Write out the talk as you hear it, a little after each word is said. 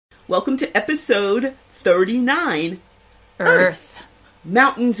Welcome to episode 39. Earth.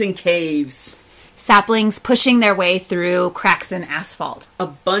 Mountains and caves. Saplings pushing their way through cracks in asphalt.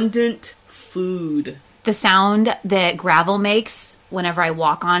 Abundant food. The sound that gravel makes whenever I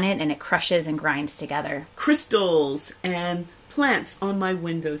walk on it and it crushes and grinds together. Crystals and plants on my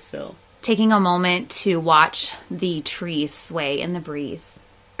windowsill. Taking a moment to watch the trees sway in the breeze.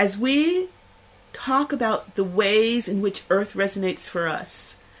 As we talk about the ways in which Earth resonates for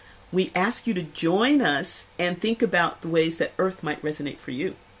us, we ask you to join us and think about the ways that Earth might resonate for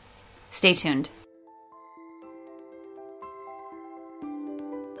you. Stay tuned.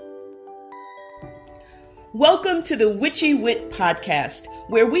 Welcome to the Witchy Wit podcast,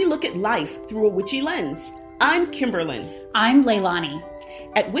 where we look at life through a witchy lens. I'm Kimberlyn. I'm Leilani.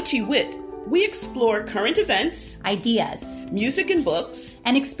 At Witchy Wit, we explore current events, Ideas, music and books,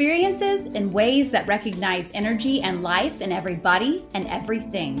 and experiences in ways that recognize energy and life in every body and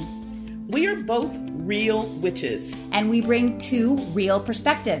everything. We are both real witches. And we bring two real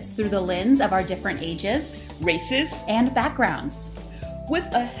perspectives through the lens of our different ages, Races, and backgrounds. with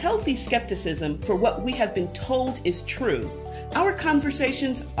a healthy skepticism for what we have been told is true. Our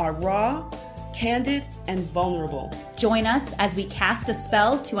conversations are raw, candid, and vulnerable. Join us as we cast a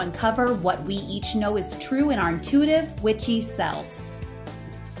spell to uncover what we each know is true in our intuitive, witchy selves.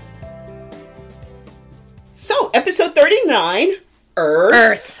 So, episode 39,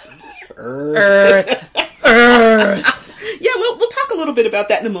 Earth. Yeah, we'll talk a little bit about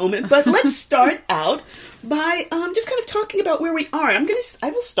that in a moment, but let's start out by just kind of talking about where we are.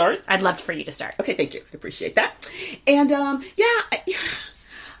 I will start. I'd love for you to start. Okay, thank you. I appreciate that. And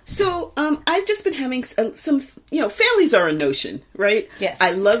So I've just been having some, families are a notion, right? Yes.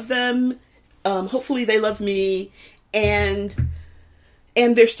 I love them. Hopefully they love me, and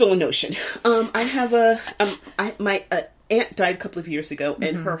they're still a notion. I have my aunt died a couple of years ago,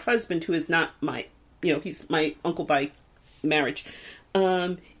 and her husband, who is not my, he's my uncle by marriage,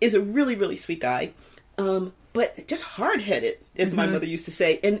 is a really, really sweet guy. But just hard-headed, as my mother used to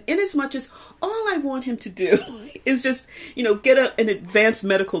say. And in as much as all I want him to do is just, get an advanced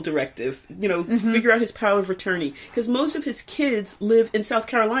medical directive, figure out his power of attorney. Because most of his kids live in South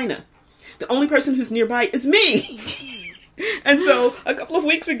Carolina. The only person who's nearby is me. And so a couple of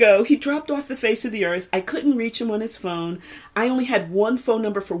weeks ago, he dropped off the face of the earth. I couldn't reach him on his phone. I only had one phone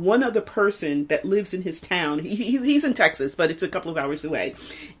number for one other person that lives in his town. He's in Texas, but it's a couple of hours away.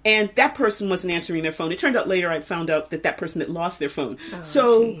 And that person wasn't answering their phone. It turned out later I found out that person had lost their phone. Oh,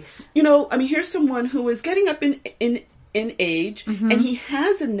 so, geez. Here's someone who is getting up in age, and he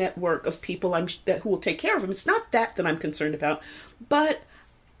has a network of people who will take care of him. It's not that I'm concerned about, but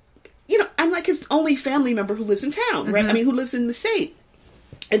I'm like his only family member who lives in town, right? I mean, who lives in the state.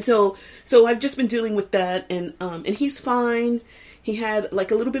 And so I've just been dealing with that, and he's fine. He had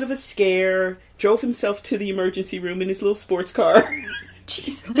like a little bit of a scare, drove himself to the emergency room in his little sports car.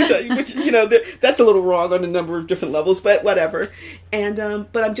 Jeez. which that's a little wrong on a number of different levels, but whatever. And,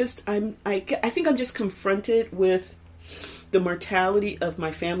 but I think I'm just confronted with the mortality of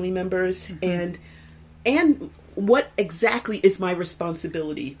my family members and what exactly is my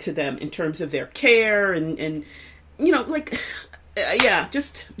responsibility to them in terms of their care and I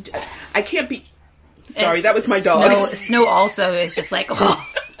can't be sorry, that was my dog. Snow also is just like,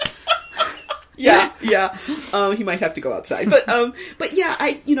 oh. Yeah. He might have to go outside. But yeah,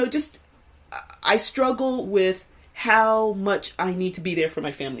 I struggle with how much I need to be there for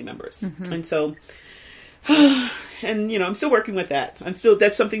my family members. And so and I'm still working with that.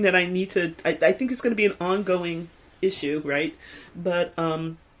 That's something that I need to, I think it's going to be an ongoing issue, right? But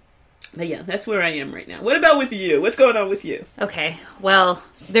yeah, that's where I am right now. What about with you? What's going on with you? Okay, well,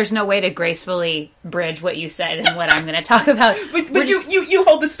 there's no way to gracefully bridge what you said and what I'm going to talk about. but you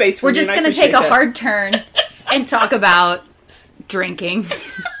hold the space for me. We're just going to take a hard turn and talk about drinking.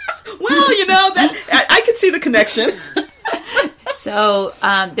 Well, that I can see the connection. So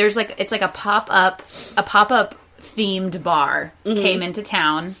there's it's like a pop-up themed bar came into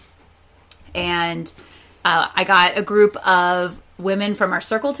town, and I got a group of women from our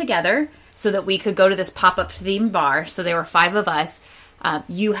circle together so that we could go to this pop-up themed bar. So there were 5 of us.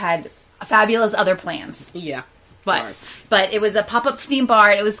 You had fabulous other plans. Yeah. But it was a pop-up themed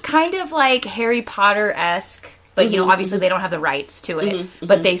bar, and it was kind of like Harry Potter-esque, but obviously they don't have the rights to it,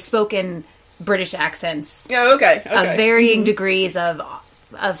 but they spoke in British accents. Yeah, okay. Of varying degrees of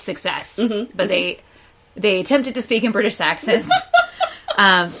success. But they attempted to speak in British accents.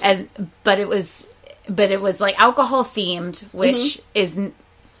 But it was like alcohol themed, which is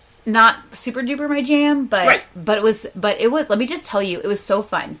not super duper my jam, but it was let me just tell you, it was so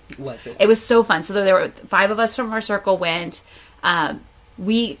fun. Was it? It was so fun. So there were 5 of us from our circle went.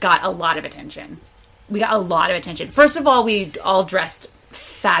 we got a lot of attention. First of all, we all dressed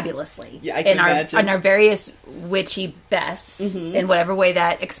fabulously. Yeah, I can imagine. In our various witchy bests, in whatever way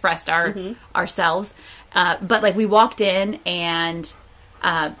that expressed ourselves. But like we walked in and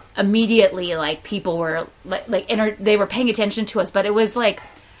immediately like people were they were paying attention to us, but it was like,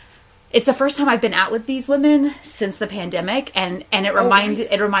 it's the first time I've been out with these women since the pandemic, and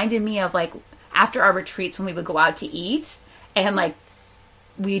it reminded me of like after our retreats when we would go out to eat, and like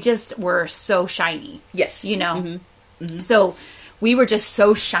we just were so shiny. Yes. You know? So we were just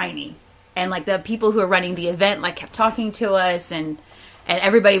so shiny. And like the people who were running the event like kept talking to us, and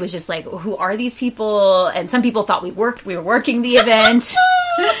everybody was just like, who are these people? And some people thought we were working the event.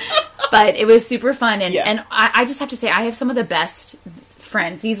 But it was super fun, and I just have to say I have some of the best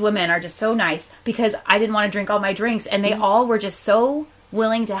friends. These women are just so nice because I didn't want to drink all my drinks, and they all were just so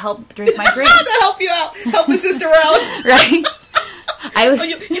willing to help drink my drinks. To help you out, help a sister out, right?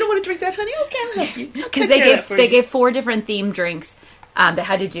 You don't want to drink that, honey? Okay, I'll help you. Because they gave 4 different themed drinks that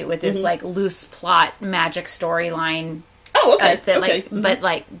had to do with this like loose plot magic storyline. Oh, okay. But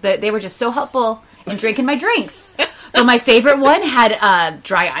they were just so helpful in drinking my drinks. But my favorite one had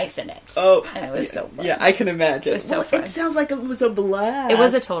dry ice in it. Oh, and it was so fun. Yeah, I can imagine. It was so fun. It sounds like it was a blast. It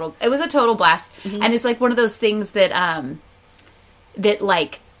was a total blast, and it's like one of those things that that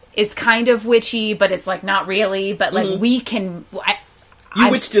like is kind of witchy, but it's like not really. But like we can. You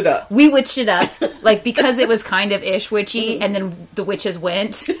witched it up. We witched it up. Like, because it was kind of ish witchy, and then the witches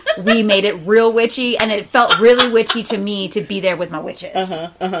went, we made it real witchy, and it felt really witchy to me to be there with my witches.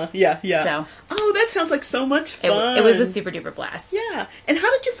 Yeah. So. Oh, that sounds like so much fun. It was a super duper blast. Yeah. And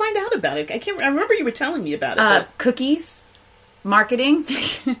how did you find out about it? I remember you were telling me about it. Cookies. Marketing.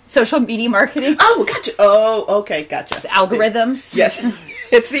 Social media marketing. Oh, gotcha. Oh, okay, gotcha. It's algorithms. Yes.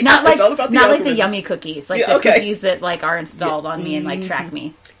 It's all about the not like the yummy cookies, like the cookies that like are installed on me and like track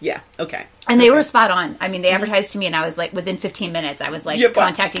me. Yeah. Okay. And they were spot on. I mean, they advertised to me, and I was like, within 15 minutes, I was like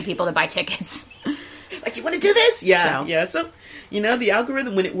contacting people to buy tickets. Like, you want to do this? Yeah. So. Yeah. So, the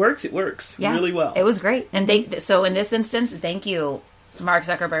algorithm, when it works really well. It was great. And so in this instance, thank you, Mark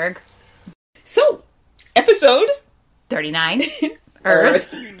Zuckerberg. So, episode 39,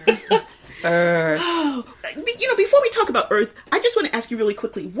 Earth. Before we talk about Earth, I just want to ask you really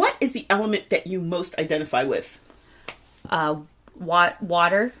quickly, what is the element that you most identify with?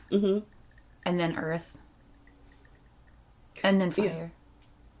 Water, and then Earth, and then fire,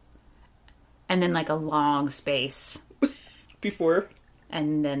 and then like a long space before,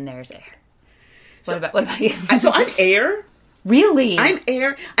 and then there's air. What about you? So I'm air. Really? I'm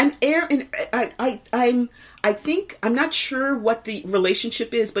air, and I think, I'm not sure what the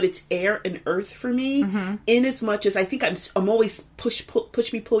relationship is, but it's air and earth for me, in as much as I think I'm always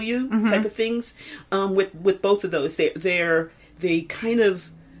push me, pull you type of things, with both of those. They kind of,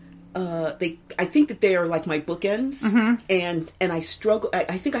 I think that they are like my bookends, and I struggle,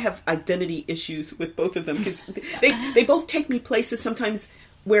 I think I have identity issues with both of them, because they both take me places sometimes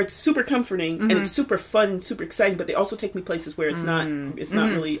where it's super comforting and it's super fun, super exciting, but they also take me places where it's not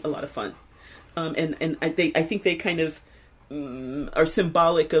really a lot of fun. And I think they kind of are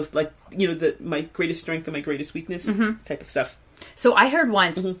symbolic of, like, my greatest strength and my greatest weakness type of stuff. So I heard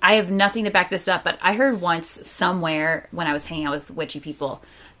once, I have nothing to back this up, but I heard once somewhere when I was hanging out with witchy people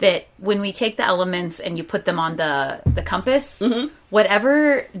that when we take the elements and you put them on the compass,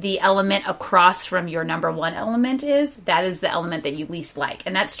 whatever the element across from your number one element is, that is the element that you least like.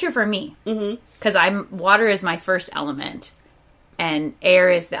 And that's true for me. Because water is my first element. And air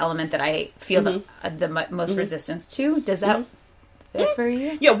is the element that I feel the most resistance to. Does that fit for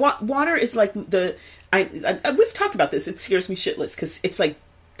you? Yeah, water is like we've talked about this. It scares me shitless because it's like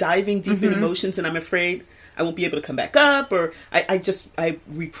diving deep in emotions, and I'm afraid I won't be able to come back up, or I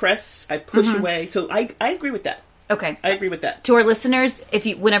repress, I push away. So I agree with that. Okay, I agree with that. To our listeners,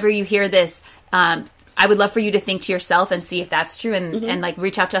 whenever you hear this, I would love for you to think to yourself and see if that's true, and like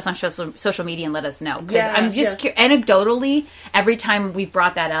reach out to us on social media and let us know. Because I'm just anecdotally, every time we've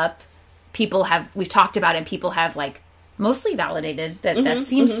brought that up, we've talked about it, and people have like mostly validated that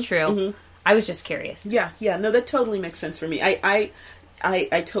seems true. I was just curious. Yeah. No, that totally makes sense for me. I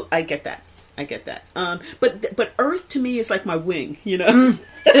get that. I get that. But Earth to me is like my wing,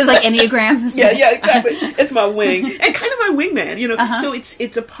 It's like Enneagram. yeah, exactly. It's my wing, and kind of my wingman, So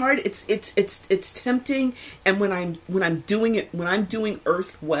it's a part. It's tempting, and when I'm doing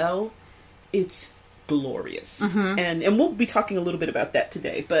Earth well, it's glorious. And we'll be talking a little bit about that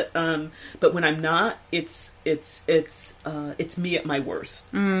today. But when I'm not, it's me at my worst.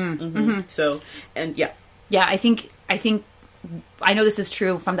 So, and yeah. I think I know this is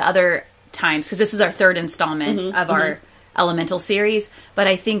true from the other times, because this is our third installment of elemental series, but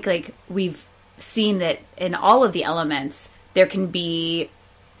I think like we've seen that in all of the elements, there can be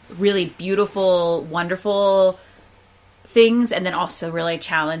really beautiful, wonderful things, and then also really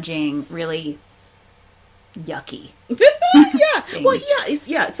challenging, really yucky. Yeah. things. Well,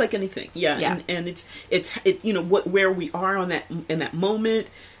 it's like anything. Yeah. Yeah. And it's where we are in that moment,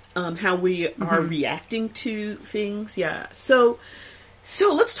 how we are reacting to things. Yeah. So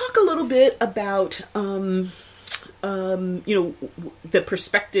let's talk a little bit about the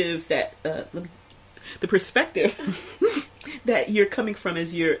perspective that that you're coming from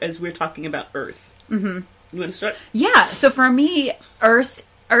as we're talking about Earth. Mm-hmm. You want to start? Yeah. So for me, Earth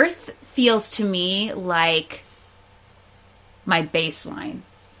feels to me like my baseline.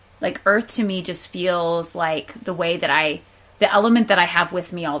 Like Earth to me just feels like the way that the element that I have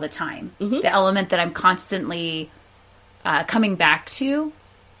with me all the time. Mm-hmm. The element that I'm constantly coming back to.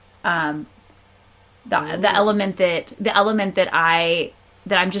 The element that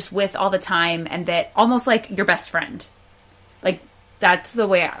I'm just with all the time, and that almost like your best friend. Like that's the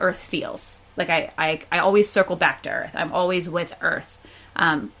way Earth feels. Like I always circle back to Earth. I'm always with Earth.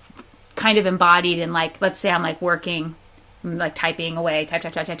 Kind of embodied in, like, let's say I'm like working, I'm like typing away,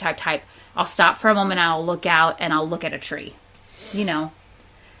 type. I'll stop for a moment and I'll look out and I'll look at a tree,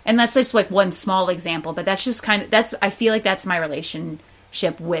 And that's just like one small example, but that's just I feel like that's my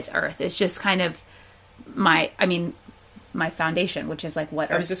relationship with Earth. It's just kind of my foundation, which is like what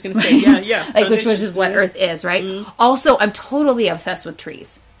Earth, I was just going to say, yeah. like which is what Earth is, right? Mm-hmm. Also, I'm totally obsessed with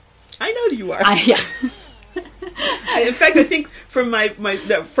trees. I know you are. Yeah. In fact, I think from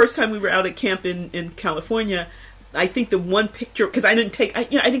the first time we were out at camp in California, I think the one picture, because I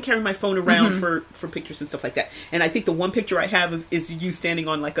didn't carry my phone around for pictures and stuff like that, and I think the one picture I have is you standing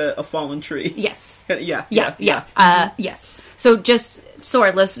on like a fallen tree. Yes. Yeah. Yes. So just so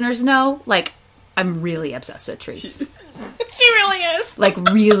our listeners know, like, I'm really obsessed with trees. She really is. Like,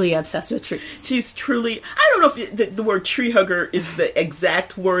 really obsessed with trees. She's truly... I don't know if the word tree hugger is the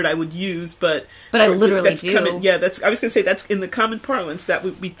exact word I would use, but I literally do. I was going to say, that's in the common parlance, that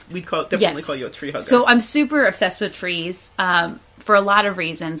we call you a tree hugger. So I'm super obsessed with trees for a lot of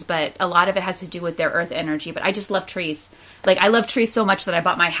reasons, but a lot of it has to do with their earth energy. But I just love trees. Like, I love trees so much that I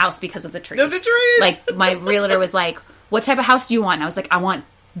bought my house because of the trees. Of the trees! Like, my realtor was like, what type of house do you want? And I was like, I want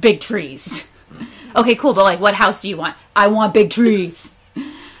big trees. Okay, cool, but like, what house do you want? I want big trees.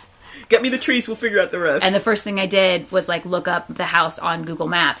 Get me the trees, we'll figure out the rest. And the first thing I did was like look up the house on Google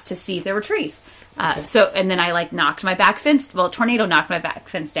Maps to see if there were trees. And then I like knocked my back fence. Well, tornado knocked my back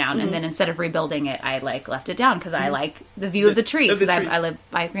fence down, and then instead of rebuilding it, I like left it down because I like the view of the trees because I live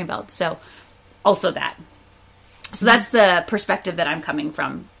by a greenbelt. So also that. So that's the perspective that I'm coming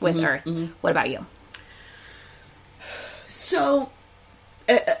from with Earth. Mm-hmm. What about you? So.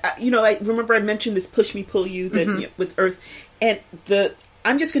 I remember I mentioned this push me pull you that with Earth, and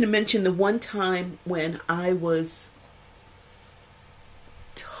I'm just going to mention the one time when I was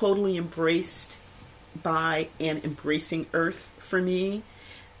totally embraced by and embracing Earth for me,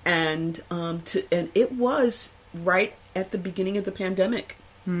 and it was right at the beginning of the pandemic,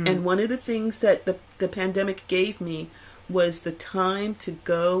 and one of the things that the pandemic gave me was the time to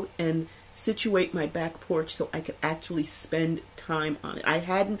go and situate my back porch so I could actually spend time on it.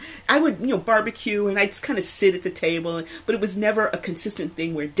 I would barbecue and I'd just kind of sit at the table, but it was never a consistent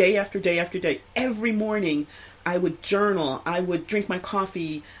thing where day after day after day, every morning I would journal, I would drink my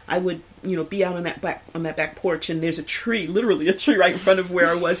coffee, I would, be out on that back porch, and there's a tree, literally a tree right in front of where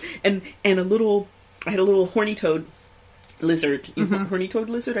I was, and I had a little horny toad lizard, horny toad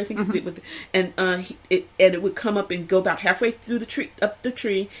lizard, I think it did, and it would come up and go about halfway through up the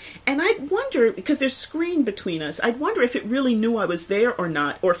tree, and I'd wonder, because there's screen between us, I'd wonder if it really knew I was there or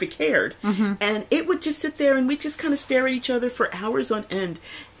not, or if it cared, and it would just sit there and we'd just kind of stare at each other for hours on end.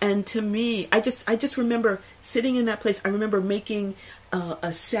 And to me, I just remember sitting in that place. I remember making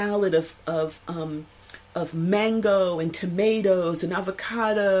a salad of mango and tomatoes and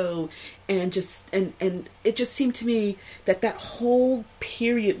avocado, and it just seemed to me that whole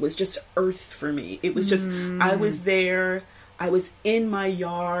period was just Earth for me. It was just, I was there, I was in my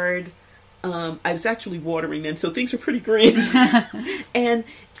yard, I was actually watering then, so things were pretty green, and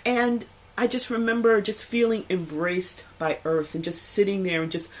I just remember just feeling embraced by Earth and just sitting there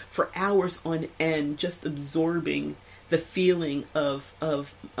and just for hours on end, just absorbing the feeling of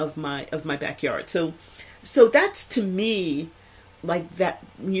my backyard. So that's, to me, like that,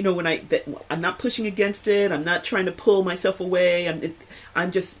 I'm not pushing against it. I'm not trying to pull myself away.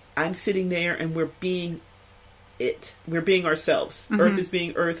 I'm sitting there and we're being it. We're being ourselves. Mm-hmm. Earth is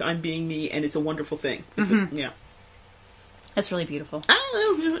being Earth. I'm being me. And it's a wonderful thing. That's really beautiful.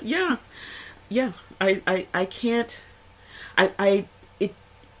 Yeah. I can't,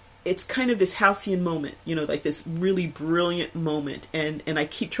 it's kind of this halcyon moment, like this really brilliant moment, and I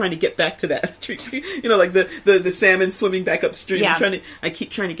keep trying to get back to that. Like the salmon swimming back upstream. Yeah. I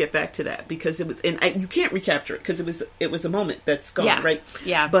keep trying to get back to that because it was, and you can't recapture it because it was a moment that's gone, Yeah. right?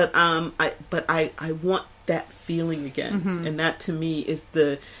 Yeah. But I want that feeling again, and that to me is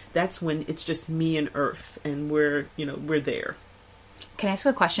that's when it's just me and Earth, and we're there. Can I ask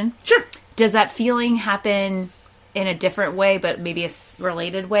you a question? Sure. Does that feeling happen in a different way, but maybe a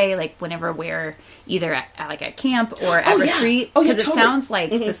related way, like whenever we're either at camp or at retreat? Oh yeah, because totally. It sounds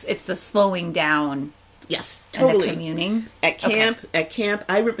like it's the slowing down. Yes, totally. And the communing at camp. Okay. At camp,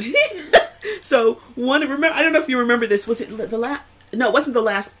 so I don't know if you remember this. Was it the last? No, it wasn't the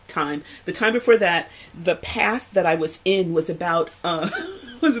last time. The time before that, the path that I was in was about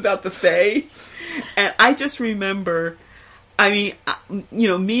the Fae, and I just remember. I mean,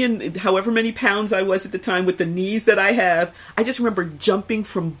 me and however many pounds I was at the time with the knees that I have, I just remember jumping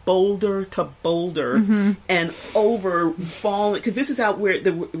from boulder to boulder and over falling, because this is out where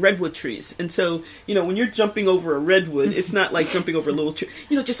the redwood trees. And so, when you're jumping over a redwood, it's not like jumping over a little tree,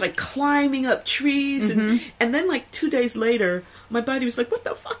 just like climbing up trees. And then like 2 days later, my body was like, what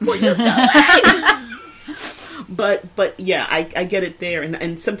the fuck were you doing? But yeah, I get it there,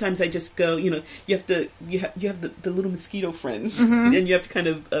 and sometimes I just go, you have the little mosquito friends, and you have to kind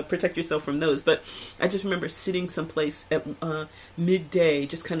of protect yourself from those. But I just remember sitting someplace at midday,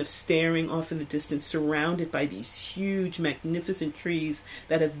 just kind of staring off in the distance, surrounded by these huge, magnificent trees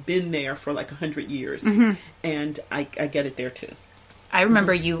that have been there for like 100 years, and I get it there too. I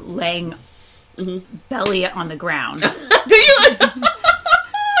remember you laying belly on the ground. Do you?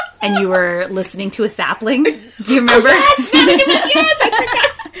 And you were listening to a sapling. Do you remember? Yes,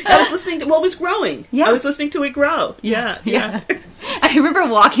 I forgot. I was listening to what was growing. Yeah. I was listening to it grow. Yeah. I remember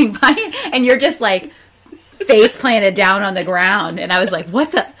walking by and you're just like face planted down on the ground. And I was like,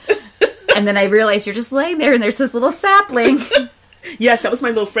 what the? And then I realized you're just laying there and there's this little sapling. Yes, that was my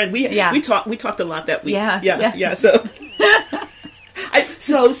little friend. We talked a lot that week. Yeah.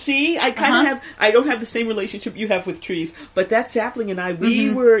 So see, I kind of I don't have the same relationship you have with trees, but that sapling and I,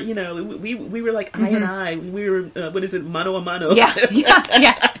 we were, we were like eye and eye. We were, what is it, mano a mano? Yeah.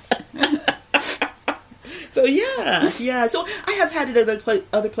 So yeah. So I have had it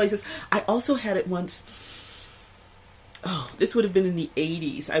other places. I also had it once. Oh, this would have been in the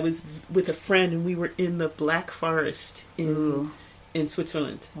 80s. I was with a friend and we were in the Black Forest in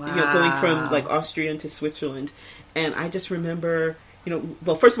Switzerland. Wow. Going from like Austria into Switzerland, and I just remember.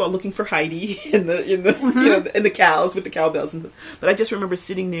 Well, first of all, looking for Heidi in the in the cows with the cowbells, but I just remember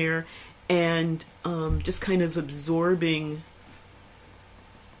sitting there and just kind of absorbing,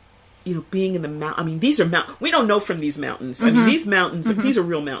 being in the mountain. I mean, these are mountains. We don't know from these mountains. I mean, these mountains, these are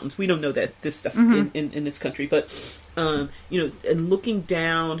real mountains. We don't know that this stuff in this country, but and looking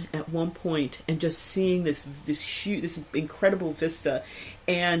down at one point and just seeing this huge, this incredible vista,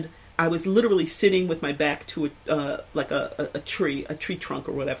 and I was literally sitting with my back to a tree trunk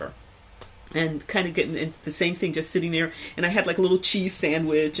or whatever, and kind of getting into the same thing, just sitting there. And I had like a little cheese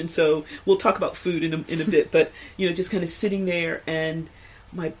sandwich, and so we'll talk about food in a bit. But just kind of sitting there, and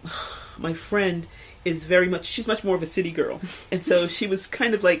my friend is she's much more of a city girl, and so she was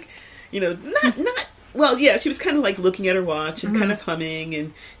kind of like, not. Well, yeah, she was kind of like looking at her watch and kind of humming,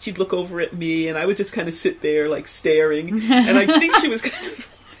 and she'd look over at me, and I would just kind of sit there like staring, and I think she was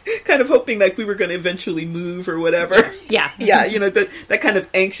kind of hoping like we were going to eventually move or whatever. Yeah. That kind of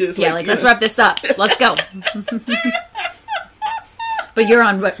anxious. Yeah, like let's wrap this up. Let's go. But you're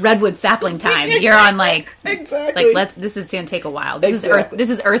on redwood sapling time. You're on like exactly. Like this is going to take a while. This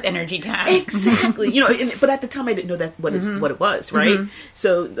is earth energy time. Exactly. But at the time I didn't know that what it was, right?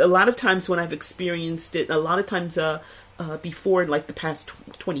 So a lot of times when I've experienced it, a lot of times before, like the past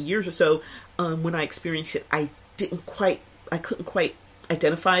 20 years or so, when I experienced it, I couldn't quite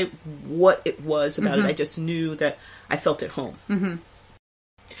identify what it was about it. I just knew that I felt at home.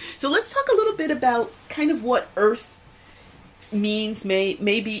 So let's talk a little bit about kind of what earth means,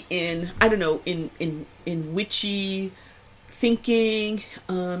 maybe in, I don't know, in witchy thinking,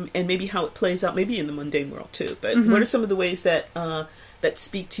 and maybe how it plays out maybe in the mundane world too. But what are some of the ways that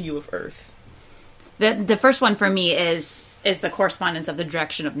speak to you of earth? The first one for me is the correspondence of the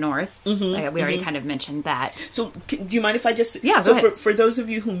direction of north. We already kind of mentioned that. So do you mind if I just... Yeah, so for those of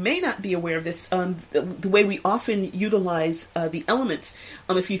you who may not be aware of this, the way we often utilize the elements,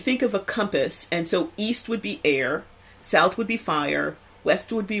 if you think of a compass, and so east would be air, south would be fire,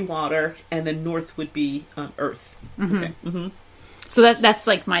 west would be water, and then north would be earth. Okay. So that's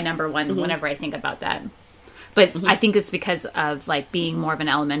like my number one whenever I think about that. But I think it's because of like being more of an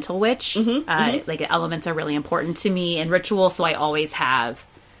elemental witch. Like elements are really important to me in ritual, so I always have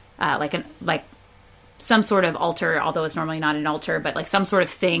like some sort of altar, although it's normally not an altar, but like some sort of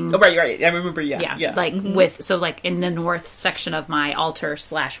thing. Oh, right. I remember. Yeah. Like like in the north section of my altar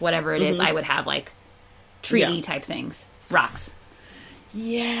 / whatever it is, I would have like tree type things, rocks.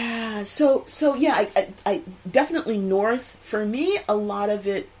 Yeah. So yeah, I definitely north. For me, a lot of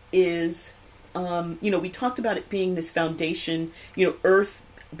it is, we talked about it being this foundation, earth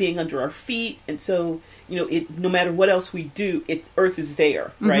being under our feet. And so, no matter what else we do, earth is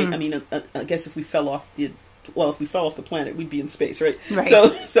there, right? I mean, I guess if we fell off the planet, we'd be in space, right?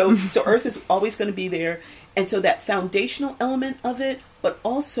 So earth is always going to be there. And so that foundational element of it, but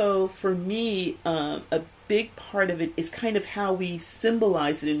also for me, a big part of it is kind of how we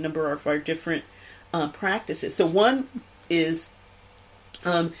symbolize it in a number of our different practices. So one is,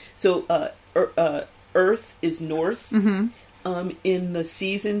 earth is north. In the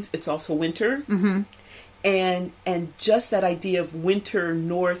seasons, it's also winter. And just that idea of winter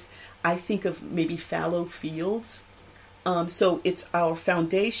north, I think of maybe fallow fields. So it's our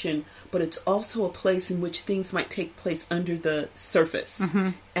foundation, but it's also a place in which things might take place under the surface.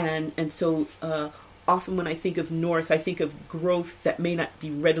 And so often when I think of north, I think of growth that may not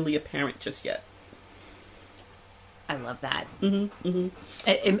be readily apparent just yet. I love that.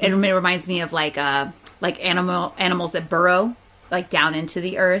 It reminds me of like animals that burrow like down into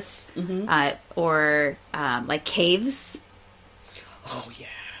the earth, or like caves. Oh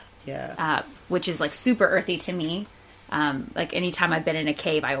yeah. Which is like super earthy to me. Like anytime I've been in a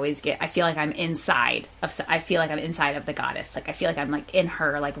cave, I feel like I'm inside of the goddess. Like I feel like I'm like in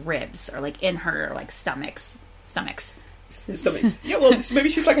her like ribs, or like in her like stomachs. Yeah, well, maybe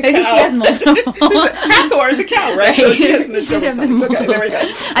she's like a maybe cow. She has multiple. Hathor is a cow, right? So she has multiple. Okay, there we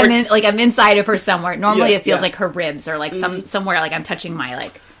go. I'm inside of her somewhere. Normally, it feels like her ribs, or like somewhere like I'm touching my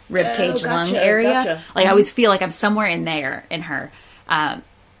like rib cage lung area. Like I always feel like I'm somewhere in there in her,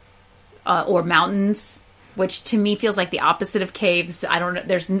 or mountains. Which to me feels like the opposite of caves. I don't know.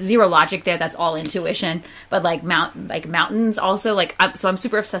 There's zero logic there. That's all intuition. But like mountains also so I'm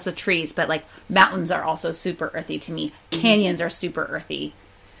super obsessed with trees, but like mountains are also super earthy to me. Canyons are super earthy.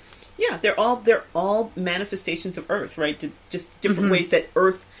 Yeah, they're all manifestations of earth, right? Just different ways that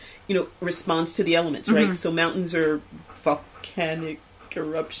earth, responds to the elements, right? So mountains are volcanic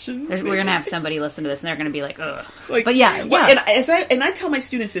eruptions. We're gonna have somebody listen to this, and they're gonna be like, "Ugh." But yeah. And I tell my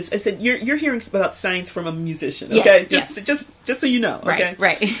students this. I said, "You're hearing about science from a musician, okay? Just so you know, okay?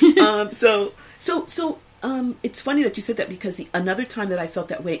 Right. So it's funny that you said that, because another time that I felt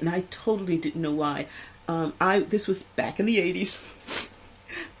that way, and I totally didn't know why. This was back in the 80s,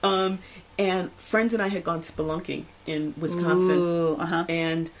 and friends and I had gone spelunking in Wisconsin,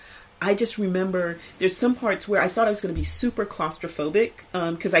 and I just remember there's some parts where I thought I was going to be super claustrophobic,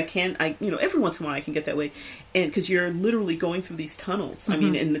 because every once in a while I can get that way, and because you're literally going through these tunnels. I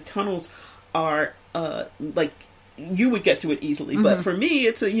mean, and the tunnels are like you would get through it easily, but for me,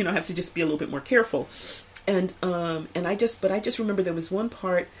 it's I have to just be a little bit more careful. And I just remember there was one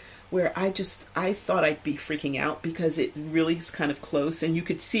part where I thought I'd be freaking out, because it really is kind of close, and you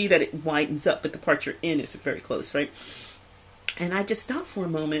could see that it widens up, but the part you're in is very close, right? And I just stopped for a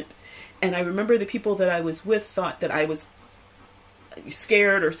moment. And I remember the people that I was with thought that I was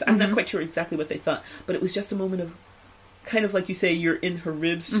scared, or I'm not quite sure exactly what they thought, but it was just a moment of kind of like you say, you're in her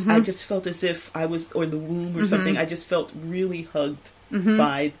ribs. I just felt as if I was, or the womb or something. I just felt really hugged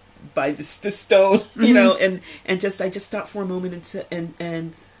by this stone, and I just stopped for a moment and said,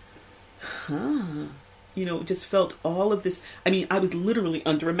 just felt all of this. I mean, I was literally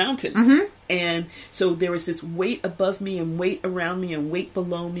under a mountain. And so there was this weight above me and weight around me and weight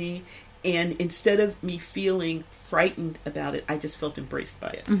below me. And instead of me feeling frightened about it, I just felt embraced by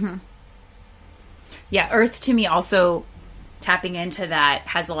it. Yeah, earth to me also, tapping into that,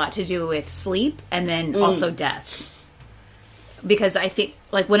 has a lot to do with sleep, and then also death. Because I think,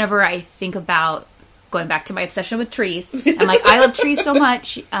 like, whenever I think about going back to my obsession with trees, I'm like, I love trees so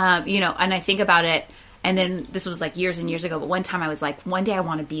much, and I think about it, and then this was like years and years ago, but one time I was like, one day I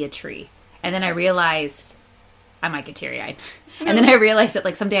want to be a tree. And then I realized I might get teary-eyed. And then I realized that,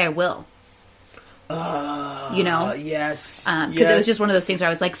 like, someday I will. Yes. Because it was just one of those things where I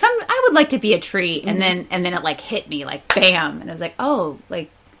was like, I would like to be a tree. And then it, like, hit me, like, bam. And I was like, oh, like,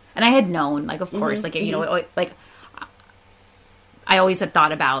 and I had known, like, of course, like, like, I always had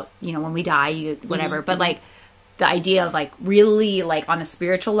thought about, when we die, whatever. But, like, the idea of, like, really, like, on a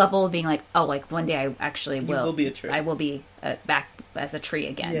spiritual level, being like, oh, like, one day I actually will. You will be a tree. I will be back as a tree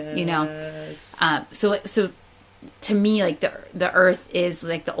again, yes. So to me, like the earth is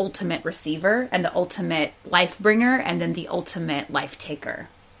like the ultimate receiver and the ultimate life bringer, and then the ultimate life taker.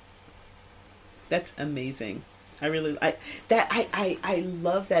 That's amazing. I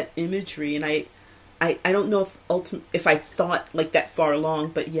love that imagery, and I don't know if I thought like that far along,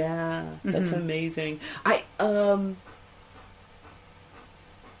 but yeah, that's amazing.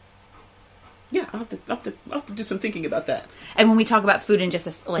 Yeah, I'll have to do some thinking about that. And when we talk about food in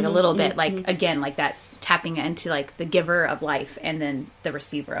just a little bit, like again, like that tapping into like the giver of life and then the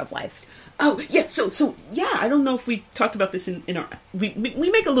receiver of life. Oh yeah, so yeah, I don't know if we talked about this in our we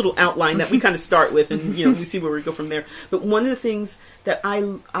make a little outline that we kind of start with, and we see where we go from there. But one of the things that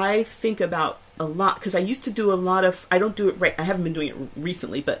I think about a lot, because I used to do a lot of, I don't do it right, I haven't been doing it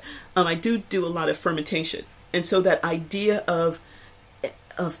recently, but I do a lot of fermentation, and so that idea of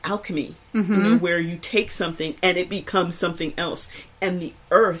alchemy, where you take something and it becomes something else, and the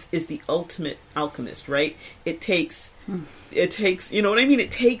earth is the ultimate alchemist, right? It takes, you know what I mean? It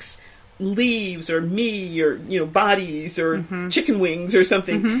takes leaves or me or bodies or chicken wings or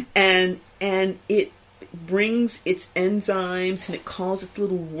something, and it brings its enzymes and it calls its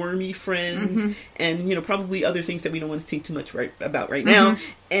little wormy friends and probably other things that we don't want to think too much about right now,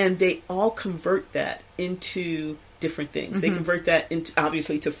 and they all convert that into different things. They convert that into,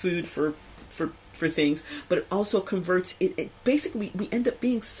 obviously, to food for things, but it also converts it basically, we end up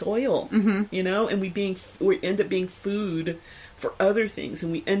being soil, and we end up being food for other things,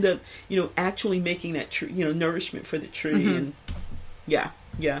 and we end up actually making that tree, nourishment for the tree. And yeah,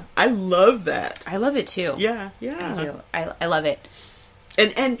 I love that. I love it too. Yeah I do. I love it.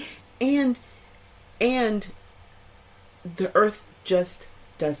 And the earth just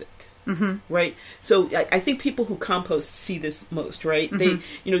does it. Right. So I think people who compost see this most, right?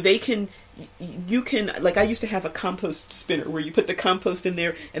 You can, like, I used to have a compost spinner where you put the compost in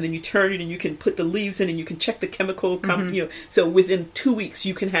there and then you turn it and you can put the leaves in and you can check the chemical, so within 2 weeks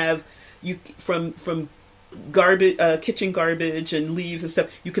you can have, from garbage, kitchen garbage and leaves and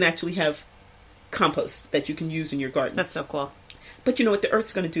stuff, you can actually have compost that you can use in your garden. That's so cool. But you know what? The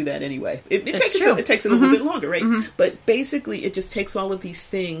earth's going to do that anyway. It takes it a little bit longer, right? But basically, it just takes all of these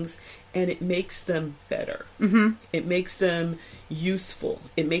things and it makes them better. It makes them useful.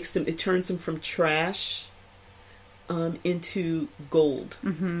 It turns them from trash into gold.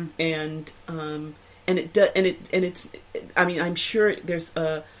 And it does. And it's. I mean, I'm sure there's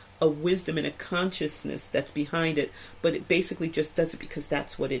a wisdom and a consciousness that's behind it, but it basically just does it because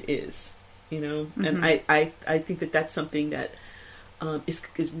that's what it is. And I think that that's something that.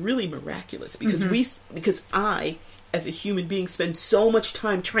 Is really miraculous because I, as a human being, spend so much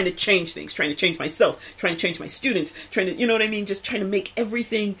time trying to change things, trying to change myself, trying to change my students, trying to, just trying to make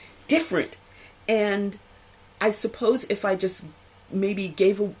everything different. And I suppose if I just maybe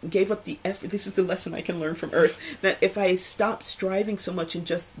gave up the effort, this is the lesson I can learn from Earth, that if I stopped striving so much and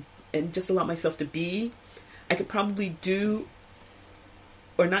just allow myself to be, I could probably do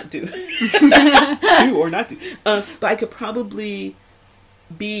or not do, do or not do, but I could probably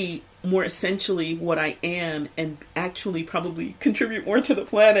be more essentially what I am and actually probably contribute more to the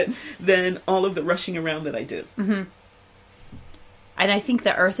planet than all of the rushing around that I do. And I think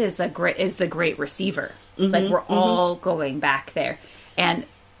the earth is the great receiver. Like we're all going back there, and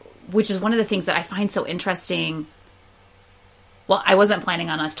which is one of the things that I find so interesting. Well, I wasn't planning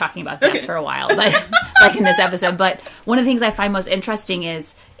on us talking about death for a while, but like in this episode, but one of the things I find most interesting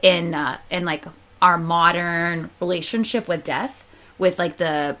is in like our modern relationship with death, with like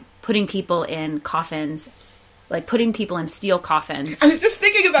the putting people in coffins, like putting people in steel coffins. I was just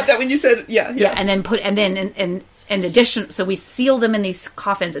thinking about that when you said, yeah. And then in addition, so we seal them in these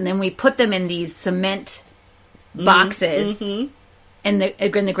coffins and then we put them in these cement boxes in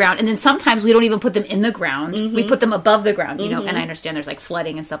the ground. And then sometimes we don't even put them in the ground. We put them above the ground, and I understand there's like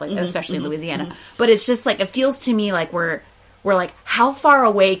flooding and stuff like that, especially in Louisiana. But it's just like, it feels to me like we're like, how far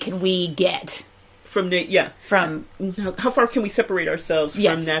away can we get? From how far can we separate ourselves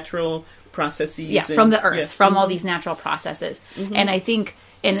from natural processes? Yeah, from the earth, from all these natural processes. And I think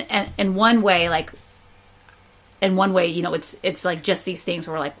in one way, it's like just these things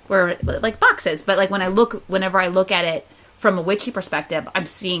where we're like boxes. But like whenever I look at it from a witchy perspective, I'm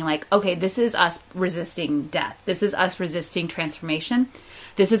seeing like, okay, this is us resisting death. This is us resisting transformation.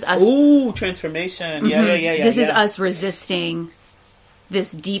 This is us. Ooh, transformation. Yeah. This is us resisting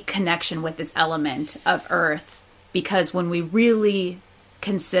this deep connection with this element of earth, because when we really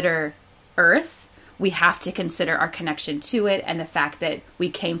consider earth, we have to consider our connection to it and the fact that we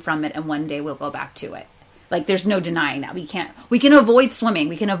came from it and one day we'll go back to it. Like, there's no denying that. We can avoid swimming,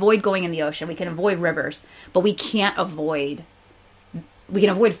 we can avoid going in the ocean, we can avoid rivers, but we can avoid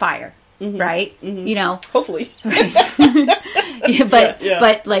fire. right? You know, Hopefully. right. Yeah,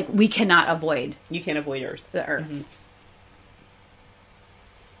 but like we cannot avoid. You can't avoid Earth. The Earth.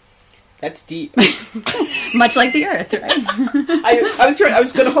 That's deep. Much like the Earth, right? I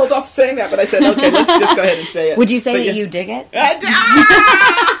was going to hold off saying that, but I said, okay, let's just go ahead and say it. Would you say that you dig it?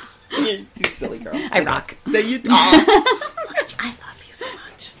 You silly girl. I rock. That you. I love you so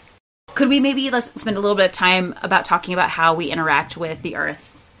much. Could we let's spend a little bit of time about talking about how we interact with the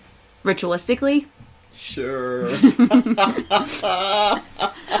Earth ritualistically? Sure.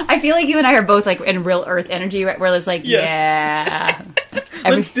 I feel like you and I are both like in real Earth energy, right? Where there's like, let's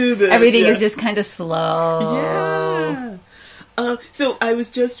do this. Everything is just kind of slow. Yeah. So I was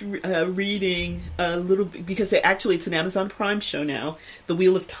just reading a little bit, because it's an Amazon Prime show now, The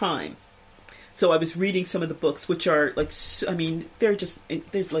Wheel of Time. So I was reading some of the books, which are like, they're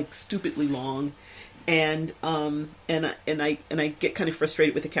like stupidly long. And I get kind of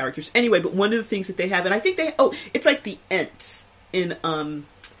frustrated with the characters anyway. But one of the things that they have, and I think it's like the Ents in the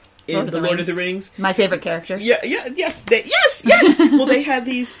Lord of the Rings. My favorite characters. Yes. Well, they have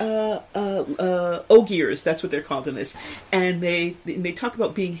these ogiers. That's what they're called in this, and they talk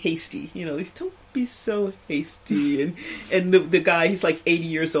about being hasty. You know, don't be so hasty. And the guy, he's like 80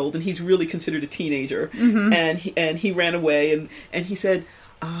 years old, and he's really considered a teenager. And he ran away, and he said,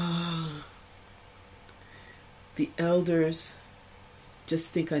 the elders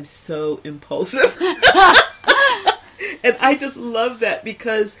just think I'm so impulsive. And I just love that,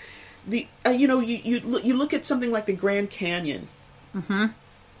 because you look at something like the Grand Canyon,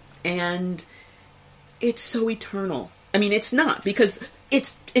 and it's so eternal. I mean, it's not, because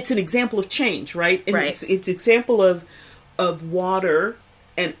it's an example of change, right? And right. It's example of water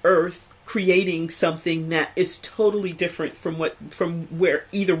and earth creating something that is totally different from where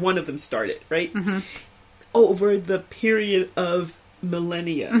either one of them started, right? Over the period of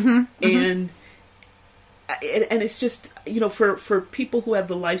millennia. And it's just, for people who have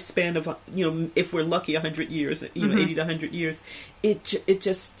the lifespan of, if we're lucky, 100 years, 80 to 100 years, it's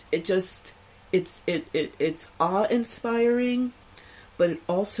awe-inspiring, but it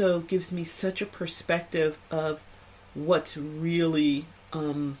also gives me such a perspective of what's really, I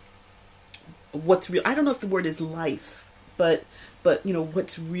don't know if the word is life, but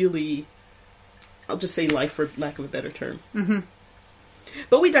what's really, I'll just say life for lack of a better term.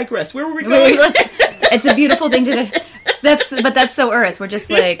 But we digress. Where were we going? It's a beautiful thing to do. That's so Earth. We're just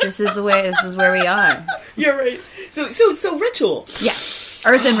like, this is where we are. You're right. So ritual. Yeah.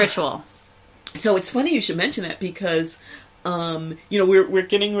 Earth and ritual. So it's funny you should mention that, because we're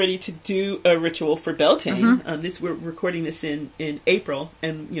getting ready to do a ritual for Beltane. We're recording this in April,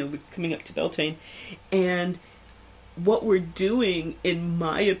 and we're coming up to Beltane, and what we're doing, in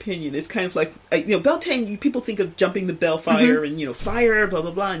my opinion, is kind of like, Beltane, people think of jumping the Bellfire and, fire, blah,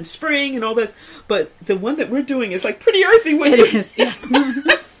 blah, blah, and spring and all this. But the one that we're doing is like pretty earthy. It is, yes.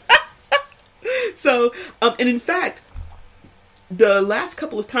 So, and in fact, the last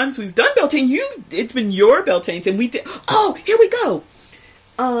couple of times we've done Beltane, it's been your Beltanes, and we did, here we go.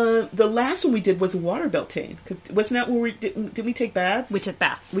 The last one we did was a water Beltane. Cause wasn't that where did we take baths? We took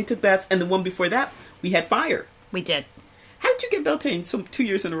baths. And the one before that, we had fire. We did. How did you get Beltane 2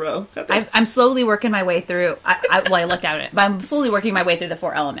 years in a row? I'm slowly working my way through. I looked at it, but I'm slowly working my way through the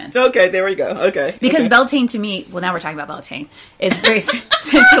 4 elements. Okay, there we go. Okay. Because Beltane to me, well, now we're talking about Beltane, is very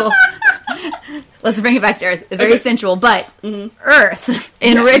sensual. Let's bring it back to Earth. Very sensual, but Earth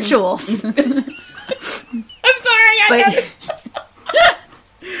in rituals. I'm sorry.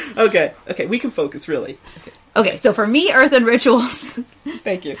 Okay, we can focus, really. Okay, so for me, Earth and rituals.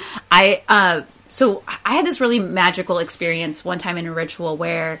 Thank you. So I had this really magical experience one time in a ritual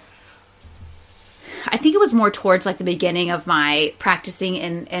where I think it was more towards like the beginning of my practicing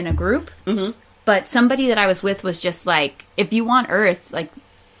in a group. But somebody that I was with was just like, if you want Earth,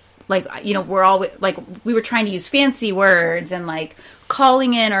 we're all like, we were trying to use fancy words and like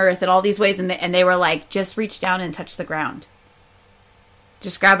calling in Earth and all these ways. And they were like, just reach down and touch the ground.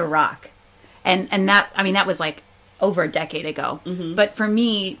 Just grab a rock. And that was like over a decade ago. But for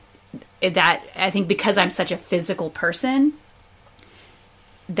me, that I think because I'm such a physical person,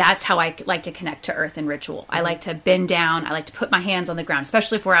 that's how I like to connect to Earth and ritual. I like to bend down. I like to put my hands on the ground,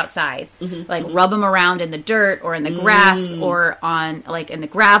 especially if we're outside. Rub them around in the dirt or in the grass or on like in the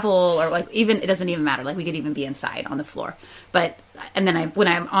gravel, or like even, it doesn't even matter. Like we could even be inside on the floor. But, and then when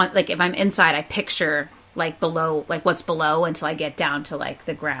I'm on, like if I'm inside, I picture like below, like what's below until I get down to like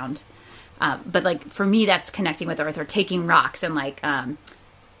the ground. But like for me, that's connecting with Earth, or taking rocks and like,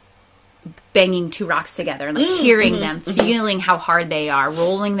 banging 2 rocks together and like hearing them, feeling how hard they are,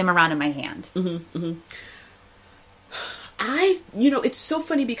 rolling them around in my hand. it's so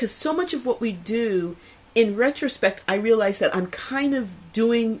funny because so much of what we do, in retrospect, I realize that I'm kind of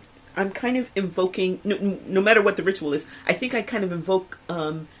invoking, no matter what the ritual is, I think I kind of invoke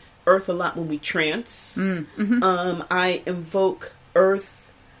earth a lot when we trance. I invoke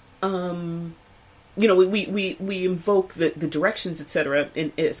earth, we invoke the directions, etc.,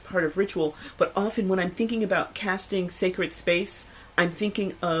 as part of ritual, but often when I'm thinking about casting sacred space, I'm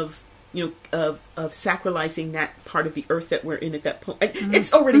thinking of sacralizing that part of the earth that we're in at that point.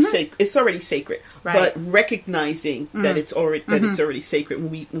 It's already sacred. It's already sacred, right. But recognizing that it's already sacred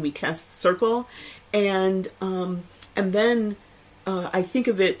when we cast circle, and then I think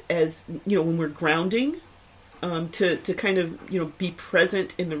of it as when we're grounding, to kind of be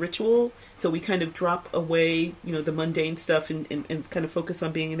present in the ritual. So we kind of drop away the mundane stuff and kind of focus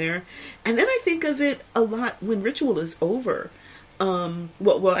on being in there. And then I think of it a lot when ritual is over.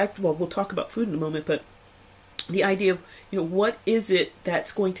 We'll talk about food in a moment, but the idea of, what is it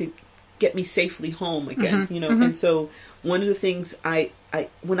that's going to get me safely home again, and so one of the things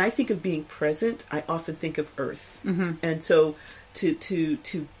when I think of being present, I often think of earth. And so to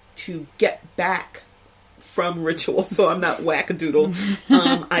get back from ritual, so I'm not wackadoodle,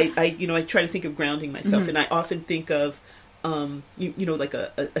 I try to think of grounding myself, and I often think of like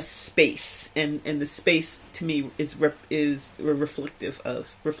a space, and the space to me is reflective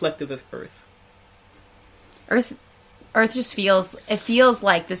of earth. Earth just feels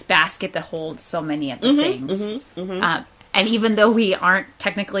like this basket that holds so many of the things. And even though we aren't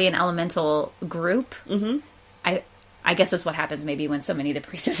technically an elemental group, I guess that's what happens maybe when so many of the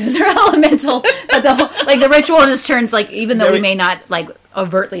priestesses are elemental. But the ritual just turns even though we may not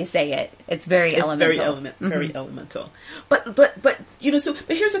overtly say it, it's very elemental. Very elemental. But here's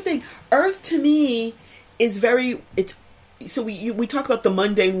the thing. Earth to me is so we talk about the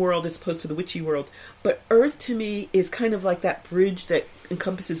mundane world as opposed to the witchy world, but earth to me is kind of like that bridge that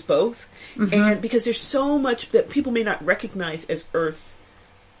encompasses both. And because there's so much that people may not recognize as earth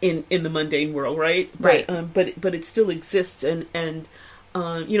in the mundane world, right? Right. But it still exists, and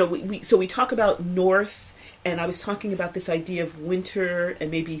we talk about north, and I was talking about this idea of winter and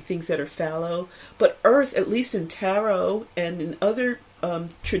maybe things that are fallow, but earth, at least in tarot and in other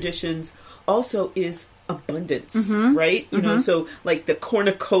traditions, also is abundance, right? So like the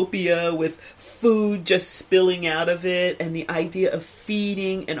cornucopia with food just spilling out of it, and the idea of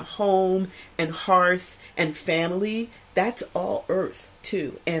feeding and home and hearth and family, that's all earth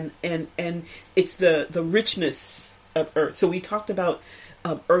too, and it's the richness of earth. So we talked about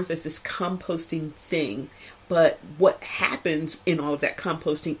earth as this composting thing, but what happens in all of that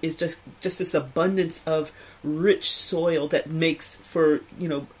composting is just this abundance of rich soil that makes for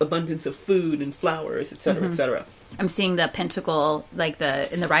abundance of food and flowers, etc., etc. I'm seeing the pentacle,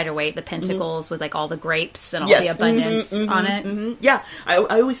 in the Rider-Waite, the pentacles with all the grapes and all the abundance on it. Yeah, I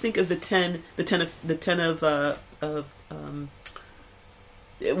always think of the ten of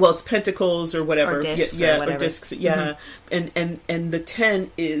it's pentacles or whatever, or discs, or discs, and the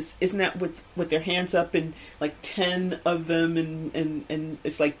 10 isn't that with their hands up, and 10 of them, and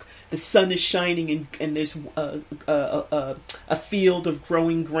it's like the sun is shining, and there's a field of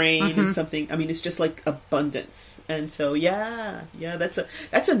growing grain and something. I mean, it's just like abundance, and so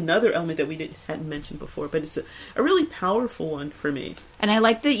that's another element that we hadn't mentioned before, but it's a really powerful one for me. And I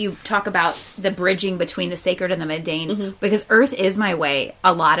like that you talk about the bridging between the sacred and the mundane, because earth is my way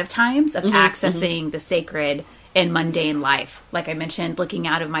a lot of times of accessing the sacred in mundane life. Like I mentioned, looking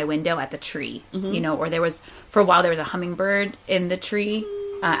out of my window at the tree, or for a while there was a hummingbird in the tree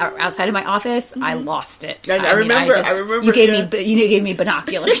outside of my office. I lost it. I remember. You gave me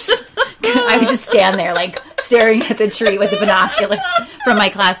binoculars. I would just stand there staring at the tree with the binoculars from my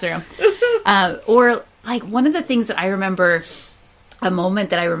classroom. Or one of the things that I remember, a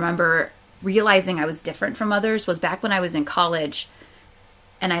moment that I remember realizing I was different from others, was back when I was in college,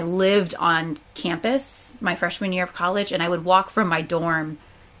 and I lived on campus my freshman year of college, and I would walk from my dorm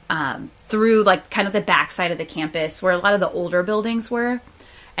through kind of the backside of the campus where a lot of the older buildings were.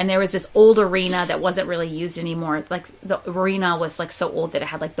 And there was this old arena that wasn't really used anymore. The arena was so old that it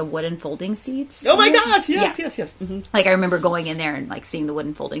had the wooden folding seats. Oh my gosh! Yes. I remember going in there and seeing the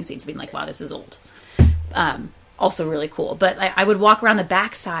wooden folding seats, being wow, this is old. Also really cool. But I would walk around the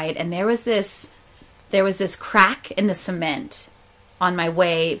backside, and there was this crack in the cement on my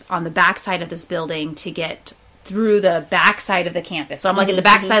way on the backside of this building to get through the backside of the campus. So I'm in the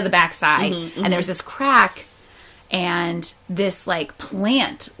backside of the backside, and there's this crack, and this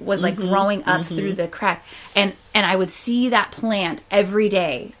plant was growing up through the crack, and I would see that plant every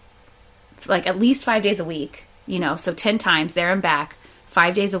day, at least 5 days a week, so 10 times there and back,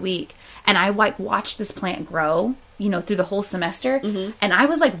 5 days a week. And I watched this plant grow, through the whole semester. And I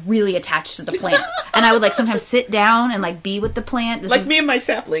was like really attached to the plant. And I would like sometimes sit down and like be with the plant. Me and my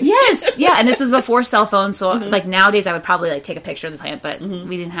sapling. Yes. Yeah. And this was before cell phones. So like nowadays I would probably like take a picture of the plant, but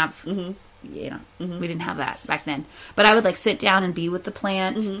we didn't have, we didn't have that back then. But I would like sit down and be with the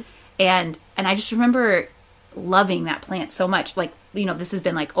plant. And I just remember loving that plant so much. Like, this has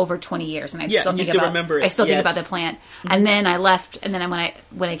been like over 20 years, and I still remember it. I still think about the plant. And then I left, and then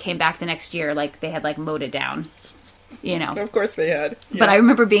when I came back the next year, like they had like mowed it down. Of course they had. Yeah. But I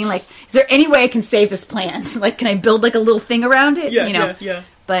remember being like, "Is there any way I can save this plant? Like, can I build like a little thing around it?" Yeah.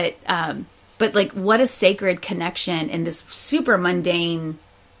 But like, what a sacred connection in this super mundane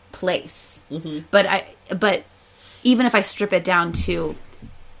place. But even if I strip it down to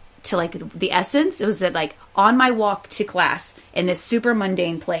like the essence, it was that like on my walk to class in this super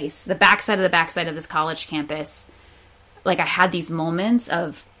mundane place, the backside of this college campus, like I had these moments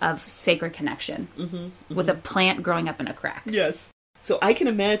of sacred connection with a plant growing up in a crack. Yes. So I can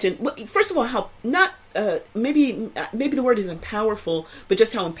imagine, well, first of all, how not, maybe the word isn't powerful, but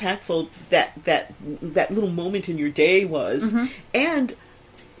just how impactful that little moment in your day was. And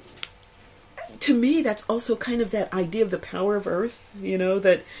to me, that's also kind of that idea of the power of earth,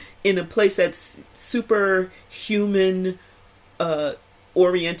 that in a place that's super human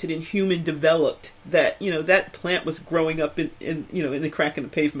oriented and human developed, that that plant was growing up in the crack in the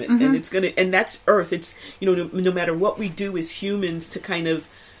pavement, and that's earth. It's no matter what we do as humans to kind of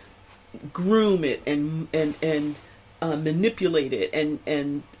groom it and manipulate it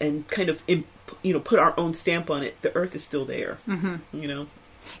and kind of put our own stamp on it, the earth is still there.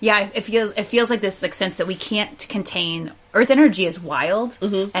 Yeah, it feels like this like sense that we can't contain. Earth energy is wild,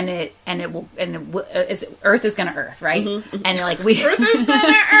 and Earth is gonna Earth, right? And like we Earth is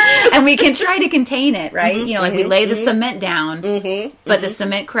gonna Earth, and we can try to contain it, right? Like we lay the cement down, but the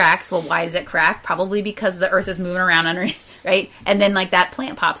cement cracks. Well, why does it crack? Probably because the Earth is moving around underneath, right? And then like that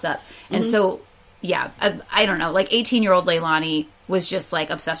plant pops up, and so yeah, I don't know. Like 18-year-old Leilani was just like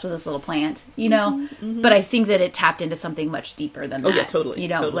obsessed with this little plant, but I think that it tapped into something much deeper than that. Oh yeah, totally.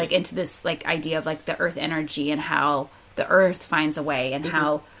 Totally. Like into this like idea of like the earth energy and how the earth finds a way, and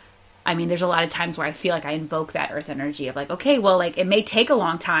how, I mean, there's a lot of times where I feel like I invoke that earth energy of like, okay, well, like it may take a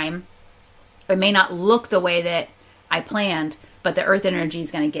long time, it may not look the way that I planned, but the earth energy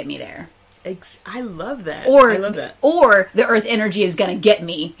is going to get me there. I love that. Or I love that. Or the earth energy is going to get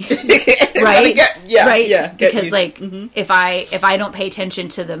me, right? Right. Yeah. Because like if I don't pay attention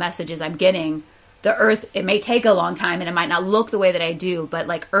to the messages I'm getting, the earth, it may take a long time and it might not look the way that I do, but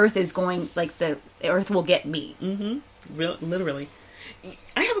like earth is going, like the earth will get me. Literally.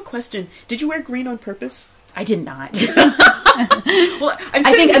 I have a question. Did you wear green on purpose? I did not. Well,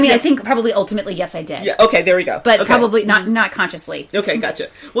 I think probably ultimately, yes, I did. Yeah. Okay. There we go. But probably not consciously. Okay. Gotcha.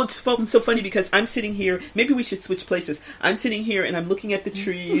 Well, it's so funny because I'm sitting here. Maybe we should switch places. I'm sitting here and I'm looking at the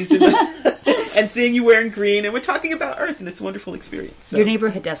trees and seeing you wearing green, and we're talking about Earth, and it's a wonderful experience. So. Your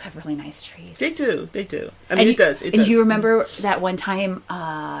neighborhood does have really nice trees. They do. I mean, it does. And do you remember that one time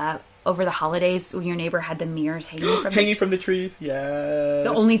over the holidays when your neighbor had the mirrors hanging from the trees? Yeah.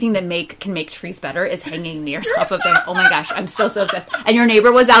 The only thing that can make trees better is hanging mirrors off of them. Oh my gosh, I'm so obsessed. And your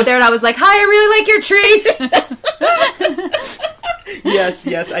neighbor was out there, and I was like, "Hi, I really like your trees."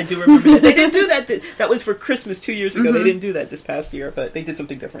 Yes, I do remember that. They didn't do that. That was for Christmas 2 years ago. They didn't do that this past year, but they did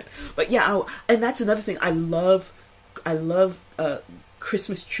something different. But yeah, and that's another thing. I love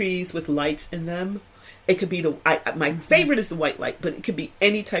Christmas trees with lights in them. It could be my favorite is the white light, but it could be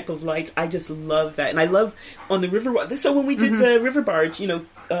any type of lights. I just love that, and I love on the river. So when we did the river barge,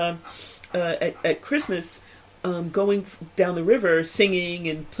 at Christmas. Going down the river, singing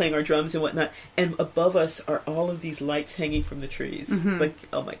and playing our drums and whatnot, and above us are all of these lights hanging from the trees. Like,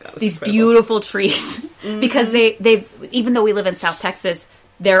 oh my god, these incredible. Beautiful trees, because they even though we live in South Texas,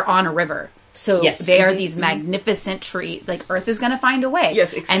 they're on a river, so they are these magnificent trees. Like Earth is going to find a way.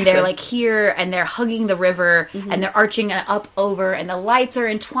 Yes, exactly. And they're like here, and they're hugging the river, and they're arching up over, and the lights are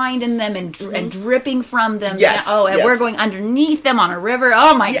entwined in them and dripping from them. Yes, and we're going underneath them on a river.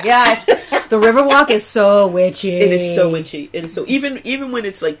 Oh my gosh. The Riverwalk is so witchy. It is so witchy. It is so even when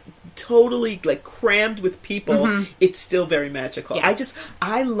it's like totally like crammed with people, it's still very magical. Yeah.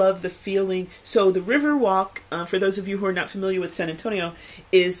 I love the feeling. So the Riverwalk, for those of you who are not familiar with San Antonio,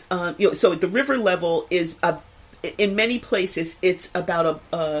 is so the river level is in many places it's about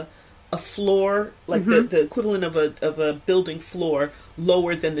a floor, like the equivalent of a building floor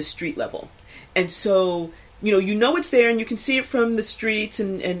lower than the street level, and so. You know it's there, and you can see it from the streets,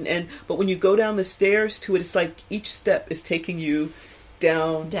 and but when you go down the stairs to it, it's like each step is taking you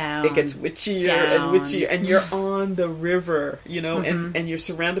down, it gets witchier and witchier, and you're on the river, you know, and you're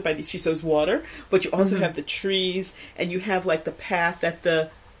surrounded by these trees. So it's water, but you also have the trees, and you have like the path that the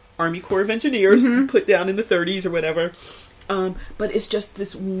Army Corps of Engineers put down in the 30s or whatever. But it's just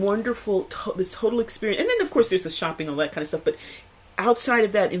this wonderful, this total experience. And then, of course, there's the shopping and all that kind of stuff. But outside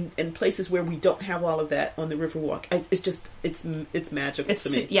of that, in places where we don't have all of that on the Riverwalk, it's just, it's magical to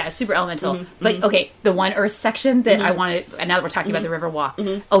me. Yeah, it's super elemental. But, okay, the One Earth section that I wanted, and now that we're talking about the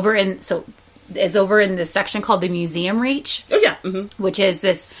Riverwalk, it's over in this section called the Museum Reach. Oh, yeah. Which is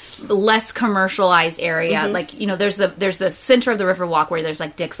this less commercialized area. Like, you know, there's the center of the Riverwalk where there's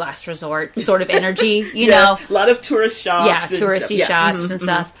like Dick's Last Resort sort of energy, you know. A lot of tourist shops. Yeah, touristy shops and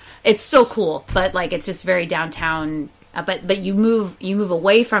stuff. It's still cool, but like it's just very downtown. But you move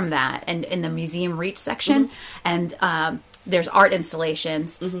away from that and in the Museum Reach section, and there's art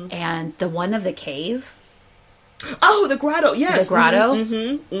installations, and the one of the cave. Oh, the grotto, yes. The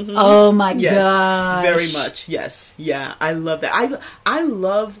grotto? Oh my gosh. Very much, yes. Yeah, I love that. I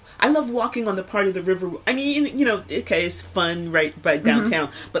love walking on the part of the river. I mean, you know, okay, it's fun right downtown,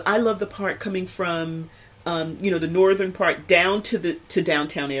 but I love the part coming from, you know, the northern part down to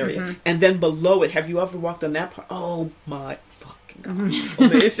downtown area. And then below it, have you ever walked on that part? Oh my fucking God.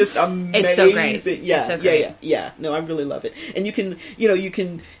 It's just amazing. It's so great. Yeah, it's so great. Yeah. No, I really love it. And you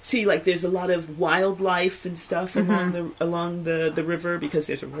can see like there's a lot of wildlife and stuff along the river because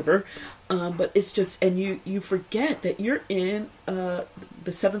there's a river. But it's just, and you forget that you're in the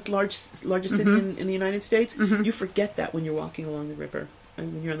seventh largest city in the United States. You forget that when you're walking along the river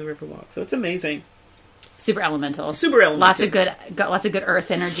and when you're on the Riverwalk. So it's amazing. Super elemental. Lots of good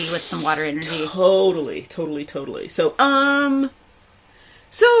earth energy with some water energy. Totally.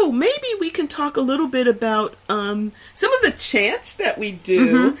 So maybe we can talk a little bit about some of the chants that we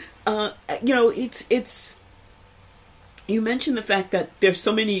do. You know, it's you mentioned the fact that there's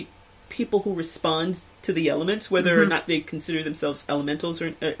so many people who respond to the elements, whether or not they consider themselves elementals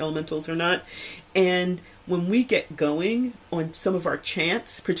or not. And when we get going on some of our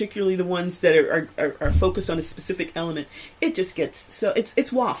chants, particularly the ones that are focused on a specific element, it just gets so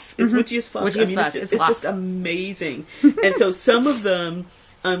it's waff. It's witchy as fuck. It's just amazing. And so some of them,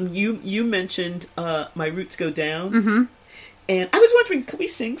 you mentioned My Roots Go Down, and I was wondering, could we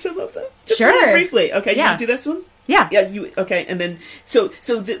sing some of them? Just really briefly. Okay, you want to do this one? Yeah. Okay, and then so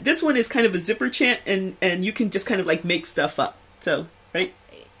this one is kind of a zipper chant, and you can just kind of like make stuff up. So, right?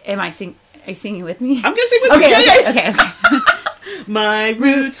 Are you singing with me? I'm gonna sing with you. Okay. My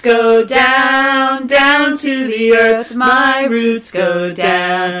roots go down, down to the earth. My roots go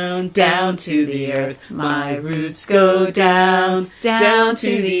down, down to the earth. My roots go down, down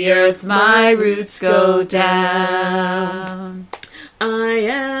to the earth. My roots go down. I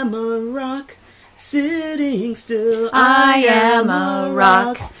am a rock, sitting still. I am a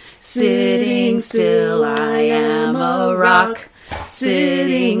rock, sitting still. I am a rock,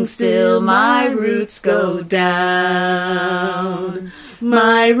 sitting still. My roots go down.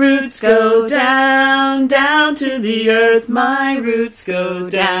 My roots go down, down to the earth. My roots go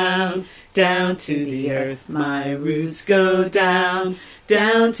down, down to the earth. My roots go down,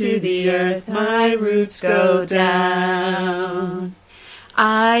 down to the earth. My roots go down.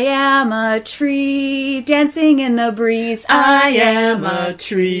 I am a tree dancing in the breeze. I am a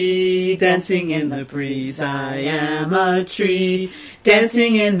tree dancing in the breeze. I am a tree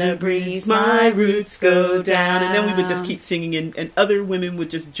dancing in the breeze. My roots go down. And then we would just keep singing, and other women would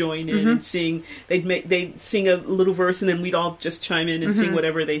just join in and sing. They'd sing a little verse, and then we'd all just chime in and sing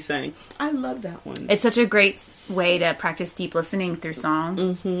whatever they sang. I love that one. It's such a great way to practice deep listening through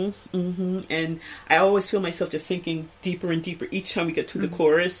song. And I always feel myself just sinking deeper and deeper each time we get to the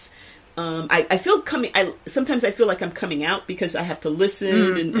chorus. I feel sometimes I feel like I'm coming out because I have to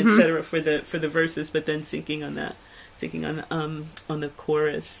listen and etc. for the verses, but then sinking on the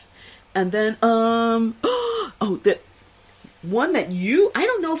chorus. And then the one that I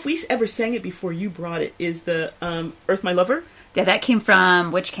don't know if we ever sang it before you brought it, is the Earth My Lover. Yeah, that came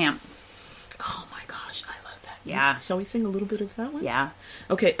from Witch Camp. Oh my gosh, I love that. Yeah. Shall we sing a little bit of that one? Yeah.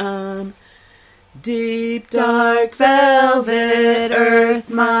 Okay, deep dark velvet earth,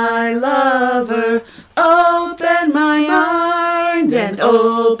 my lover, open my mind and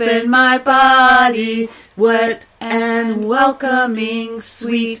open my body, wet and welcoming,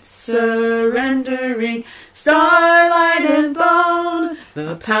 sweet surrendering, starlight and bone,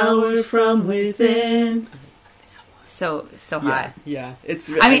 the power from within. So hot. Yeah. It's.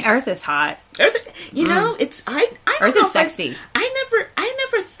 I mean, Earth is hot. Earth, you know, it's. I don't Earth know is sexy. I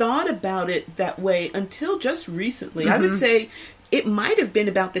never thought about it that way until just recently. I would say, it might have been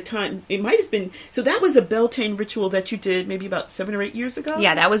about the time, it might have been, so that was a Beltane ritual that you did maybe about 7 or 8 years ago?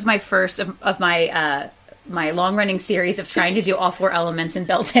 Yeah, that was my first of my my long-running series of trying to do all 4 elements in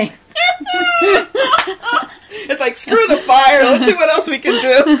Beltane. It's like, screw the fire, let's see what else we can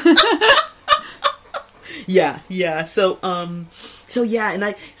do. Yeah. So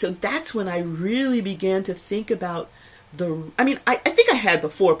that's when I really began to think about I think I had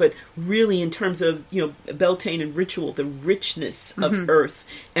before, but really in terms of, Beltane and ritual, the richness of earth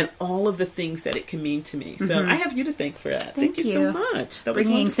and all of the things that it can mean to me. So I have you to thank for that. Thank you so much. That was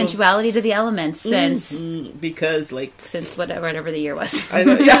bringing wonderful. sensuality to the elements since since whatever the year was. I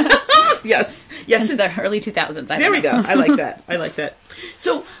know, yeah. yes. Since the early 2000s. There we go. I like that.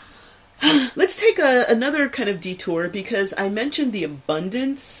 So let's take another kind of detour, because I mentioned the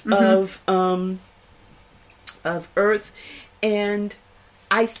abundance of earth, and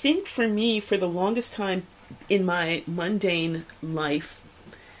I think for me, for the longest time in my mundane life,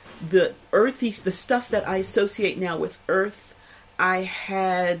 the stuff that I associate now with earth, I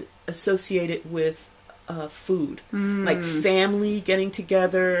had associated with food, like family getting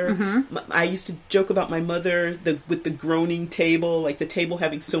together. I used to joke about my mother with the groaning table, like the table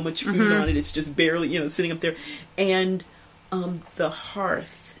having so much food on it, it's just barely, sitting up there, and the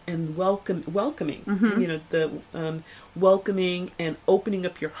hearth. And welcoming, the welcoming and opening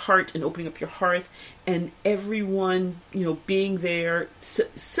up your heart and opening up your hearth, and everyone, being there,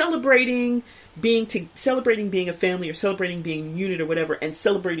 celebrating being a family, or celebrating being a unit or whatever, and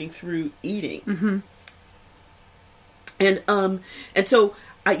celebrating through eating. And so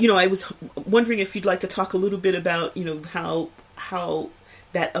I was wondering if you'd like to talk a little bit about, how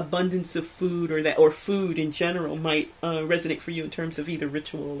that abundance of food, or food in general, might resonate for you in terms of either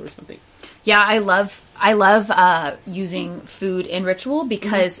ritual or something. Yeah, I love using food in ritual,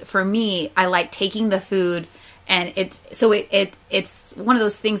 because for me, I like taking the food, and it's one of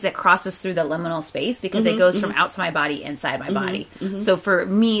those things that crosses through the liminal space, because it goes from outside my body inside my body. So for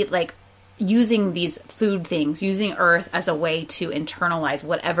me, like, using these food things, using earth as a way to internalize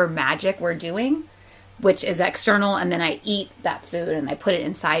whatever magic we're doing, which is external, and then I eat that food and I put it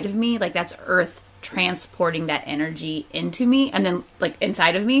inside of me. Like, that's earth transporting that energy into me, and then, like,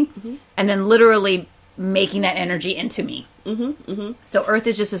 inside of me, and then literally making that energy into me. So earth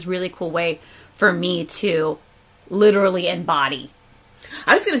is just this really cool way for me to literally embody.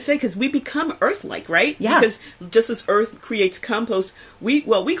 I was going to say, because we become earth-like, right? Yeah. Because just as earth creates compost, we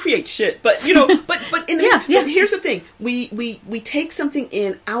create shit. But but here's the thing: we take something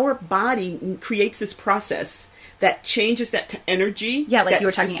in, our body creates this process that changes that to energy. Yeah, like you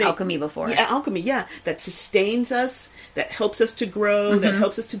were talking alchemy before. Yeah, alchemy. Yeah, that sustains us, that helps us to grow, that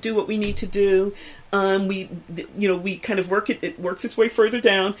helps us to do what we need to do. We kind of work it. It works its way further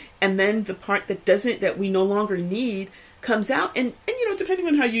down, and then the part that we no longer need comes out, and depending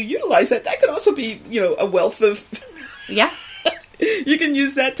on how you utilize that could also be, a wealth of yeah. You can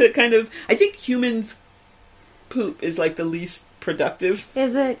use that to kind of, I think humans poop is like the least productive.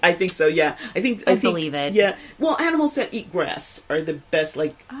 Is it? I think so, yeah. I think believe it. Yeah. Well, animals that eat grass are the best,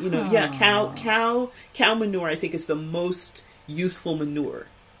 like, cow manure I think is the most useful manure.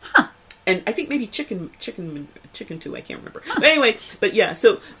 Huh. And I think maybe chicken too, I can't remember. But anyway, but yeah,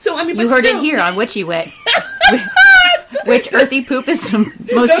 so I mean, you heard it here on Witchy Wit. Which earthy poop is the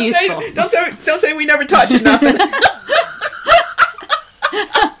most useful. Don't say we never touch nothing.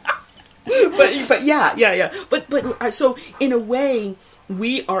 but yeah. But so in a way,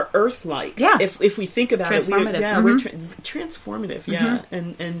 we are earth-like. Yeah. If we think about it, we're transformative. Yeah,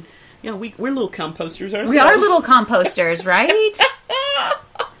 and we're little composters ourselves. We are little composters, right?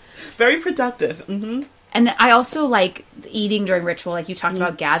 Very productive. And I also like eating during ritual, like you talked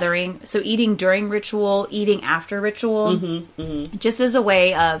about gathering. So eating during ritual, eating after ritual, just as a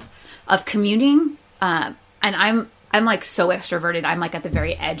way of communing. And I'm like so extroverted. I'm like at the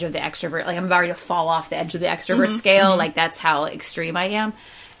very edge of the extrovert. Like I'm about to fall off the edge of the extrovert scale. Like that's how extreme I am.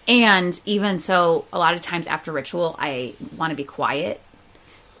 And even so, a lot of times after ritual, I want to be quiet.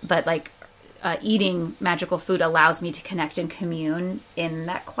 But like eating magical food allows me to connect and commune in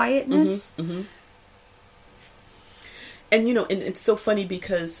that quietness. And and it's so funny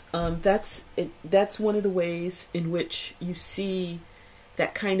because that's one of the ways in which you see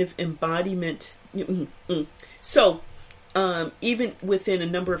that kind of embodiment. So even within a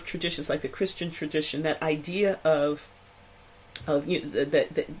number of traditions, like the Christian tradition, that idea of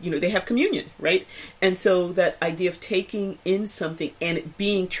they have communion, right? And so that idea of taking in something and it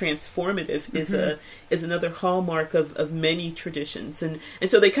being transformative is another hallmark of many traditions, and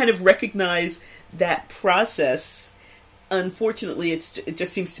so they kind of recognize that process unfortunately, it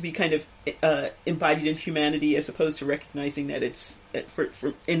just seems to be kind of embodied in humanity, as opposed to recognizing that it's,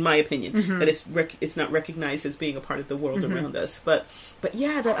 in my opinion, that it's not recognized as being a part of the world around us. But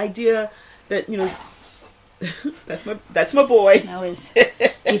yeah, that idea that, that's my boy.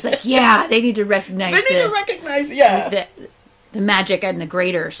 He's like, yeah, they need to recognize. The magic and the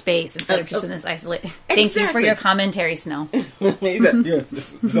greater space instead of just in this isolated. Thank you for your commentary, Snow.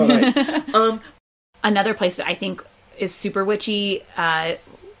 It's all right. Another place that I think is super witchy,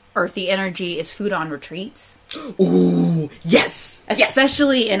 earthy energy is food on retreats. Ooh, yes.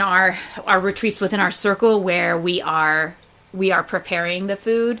 Especially in our retreats within our circle where we are preparing the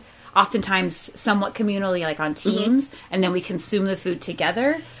food, oftentimes somewhat communally, like on teams, and then we consume the food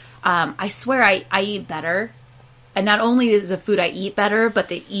together. I swear I eat better. And not only is the food I eat better, but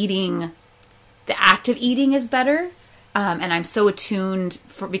the act of eating is better. And I'm so attuned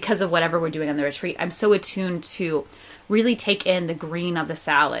because of whatever we're doing on the retreat, I'm so attuned to really take in the green of the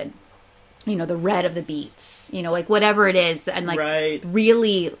salad, the red of the beets, like whatever it is. And like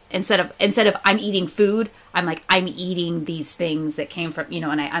really, instead of I'm eating food, I'm like, I'm eating these things that came from,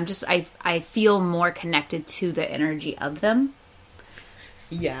 and I feel more connected to the energy of them.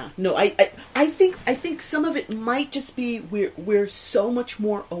 Yeah, no, I think some of it might just be we're so much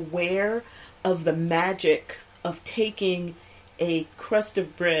more aware of the magic of taking a crust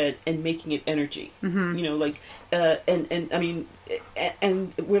of bread and making it energy. And I mean,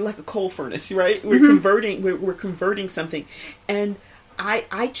 and we're like a coal furnace, right? We're converting something, and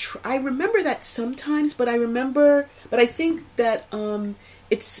I remember that sometimes, but I think that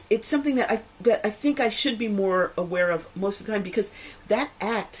it's something that I think I should be more aware of most of the time, because that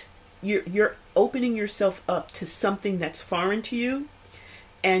act, you're opening yourself up to something that's foreign to you,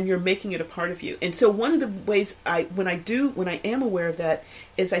 and you're making it a part of you. And so one of the ways when I am aware of that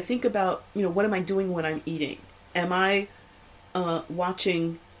is I think about, what am I doing when I'm eating? Am I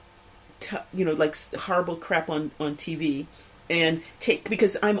watching like horrible crap on TV and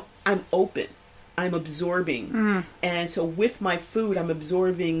because I'm open. I'm absorbing. And so with my food, I'm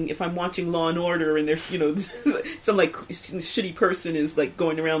absorbing. If I'm watching Law and Order and there's, some like shitty person is like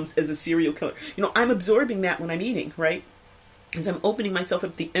going around as a serial killer, I'm absorbing that when I'm eating, right? Because I'm opening myself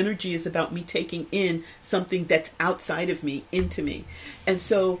up. The energy is about me taking in something that's outside of me into me. And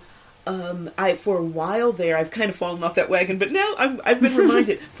so for a while there, I've kind of fallen off that wagon, but now I've been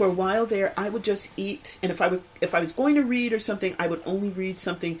reminded. For a while there, I would just eat, and if I was going to read or something, I would only read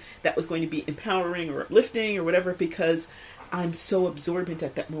something that was going to be empowering or uplifting or whatever, because I'm so absorbent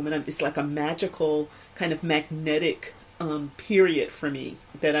at that moment. It's like a magical kind of magnetic period for me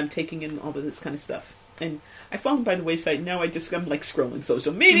that I'm taking in all of this kind of stuff. And I've fallen by the wayside. Now I'm like scrolling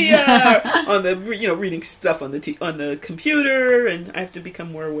social media on the, reading stuff on the computer, and I have to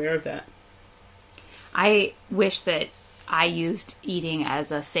become more aware of that. I wish that I used eating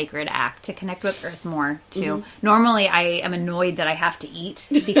as a sacred act to connect with Earth more too. Normally I am annoyed that I have to eat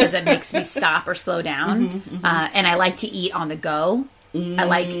because it makes me stop or slow down. And I like to eat on the go.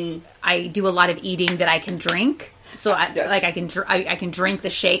 I do a lot of eating that I can drink. So I can drink the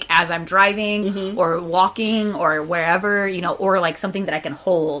shake as I'm driving or walking or wherever, or like something that I can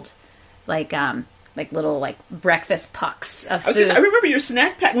hold, like little like breakfast pucks of food. I remember your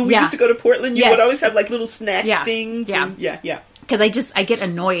snack pack when we used to go to Portland. You would always have like little snack things. Yeah. Because I get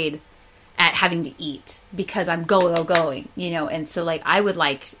annoyed at having to eat because I'm going, and so like I would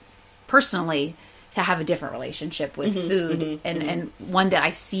like personally to have a different relationship with food and one that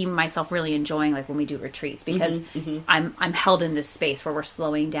I see myself really enjoying, like when we do retreats, because I'm held in this space where we're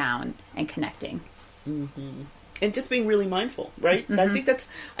slowing down and connecting. And just being really mindful, right? I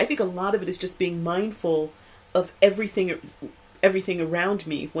think a lot of it is just being mindful of everything around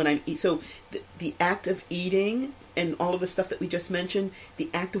me when I'm eating. So the act of eating and all of the stuff that we just mentioned, the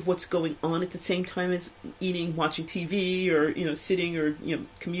act of what's going on at the same time as eating, watching TV, or, sitting or,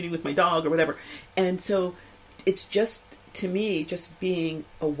 commuting with my dog or whatever. And so it's just, to me, just being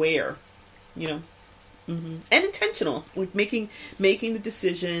aware, and intentional, like making the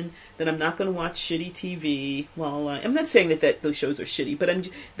decision that I'm not going to watch shitty TV while I'm not saying that those shows are shitty, but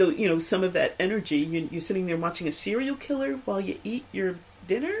some of that energy, you're sitting there watching a serial killer while you eat your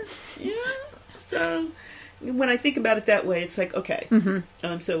dinner. Yeah. So when I think about it that way, it's like, okay.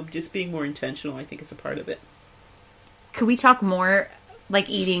 So just being more intentional, I think, is a part of it. Could we talk more, like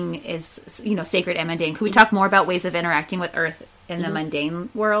eating is, sacred and mundane. Could we talk more about ways of interacting with Earth in the mundane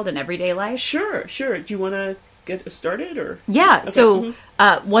world and everyday life? Sure. Do you want to get us started? Or yeah. Okay. So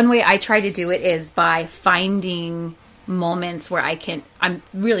one way I try to do it is by finding moments where I'm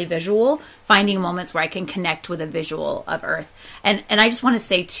really visual, finding moments where I can connect with a visual of Earth. And I just want to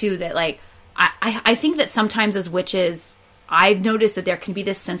say too that like, I think that sometimes as witches, I've noticed that there can be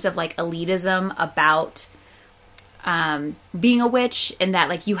this sense of like elitism about being a witch, and that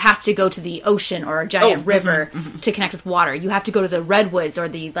like you have to go to the ocean or a giant river to connect with water. You have to go to the redwoods or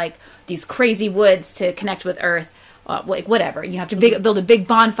the like these crazy woods to connect with earth. Like whatever, you have to build a big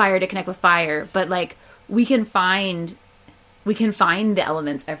bonfire to connect with fire. But like we can find the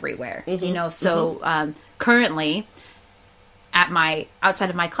elements everywhere, you know. So currently,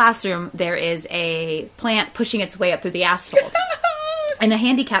 outside of my classroom, there is a plant pushing its way up through the asphalt in a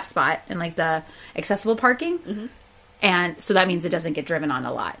handicap spot in like the accessible parking. And so that means it doesn't get driven on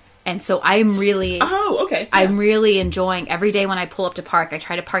a lot. And so I'm really, I'm really enjoying every day when I pull up to park. I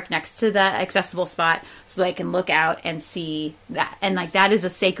try to park next to the accessible spot so that I can look out and see that. And like that is a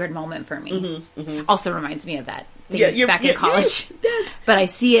sacred moment for me. Also reminds me of that thing back in college. Yes. But I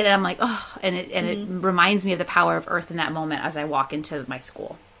see it and I'm like, oh, and it reminds me of the power of earth in that moment as I walk into my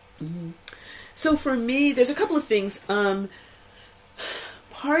school. So for me, there's a couple of things. Part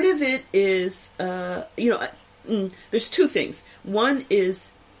of it is, there's two things. One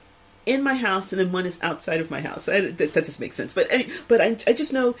is in my house, and then one is outside of my house. That just makes sense. But I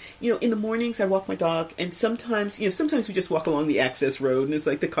just know, in the mornings I walk my dog, and sometimes we just walk along the access road, and it's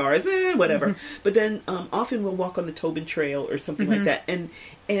like the cars, whatever. But then often we'll walk on the Tobin Trail or something like that, and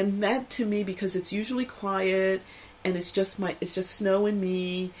that to me, because it's usually quiet, and it's just Snow and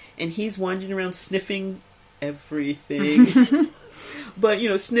me, and he's wandering around sniffing everything. But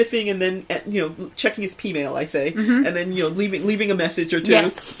sniffing, and then checking his P-mail, I say, and then leaving a message or two,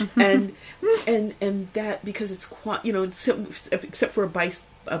 yes. and that, because it's except for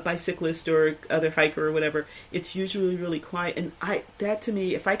a bicyclist or other hiker or whatever, it's usually really quiet. And that to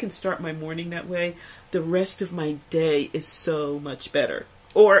me, if I can start my morning that way, the rest of my day is so much better.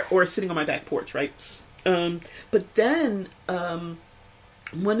 Or sitting on my back porch, right? But then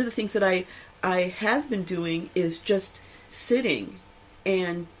one of the things that I have been doing is just sitting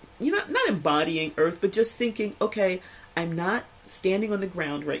and not embodying earth, but just thinking, okay, I'm not standing on the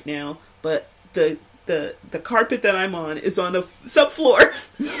ground right now, but the carpet that I'm on is on a subfloor.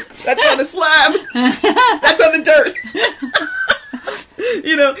 That's on a slab. That's on the dirt.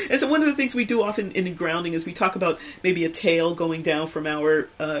 And so one of the things we do often in grounding is we talk about maybe a tail going down from our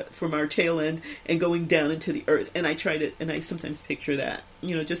tail end and going down into the earth. And I sometimes picture that,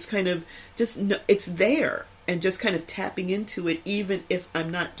 it's there. And just kind of tapping into it, even if I'm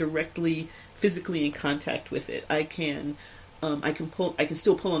not directly physically in contact with it, I can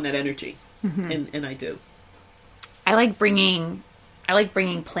still pull on that energy, and I do. I like bringing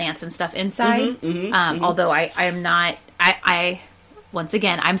plants and stuff inside. Although I am not. I once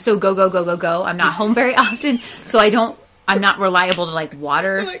again, I'm so go. I'm not home very often, so I'm not reliable to like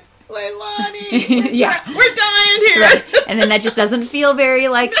water. Like, Leilani, yeah, we're dying here. Right. And then that just doesn't feel very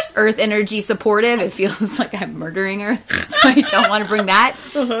like earth energy supportive. It feels like I'm murdering earth, so I don't want to bring that.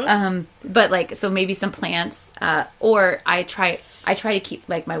 But like, so maybe some plants, or I try to keep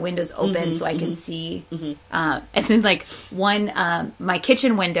like my windows open so I can see. And then like my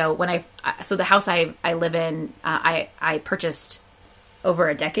kitchen window, so the house I live in, I purchased over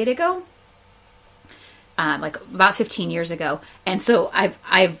a decade ago, like about 15 years ago, and so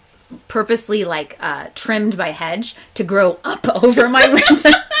I've purposely like trimmed my hedge to grow up over my window.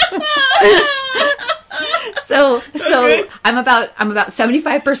 so okay. I'm about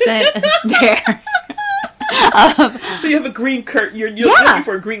 75% there. So you have a green curtain. You're looking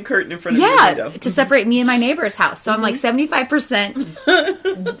for a green curtain in front of your window to separate me and my neighbor's house. So I'm like 75%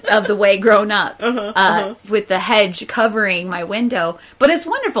 of the way grown up with the hedge covering my window. But it's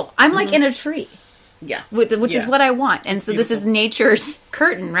wonderful. I'm like in a tree. Yeah. Which is what I want. And so this is nature's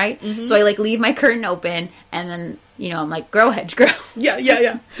curtain, right? So I like leave my curtain open, and then, I'm like, grow hedge, grow. Yeah.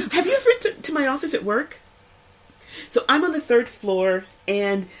 Have you ever been to my office at work? So I'm on the 3rd floor,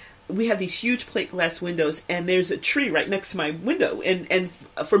 and we have these huge plate glass windows, and there's a tree right next to my window. And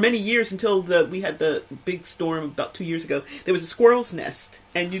for many years, until we had the big storm about 2 years ago, there was a squirrel's nest.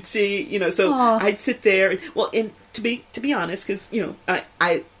 And you'd see, so Aww. I'd sit there. And to be honest, because,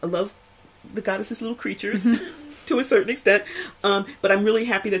 I love the goddess's little creatures to a certain extent, but I'm really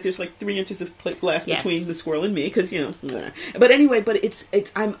happy that there's like 3 inches of plate glass between the squirrel and me, because but anyway, but it's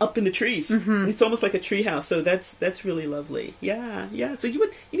I'm up in the trees. It's almost like a tree house, so that's really lovely. Yeah. So you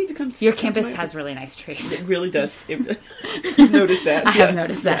need to come. Your campus has really nice trees. It really does. You've noticed that. I have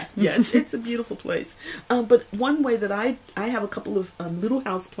noticed that. Yeah, it's a beautiful place. But one way that I have a couple of little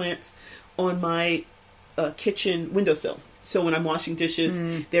house plants on my kitchen windowsill. So when I'm washing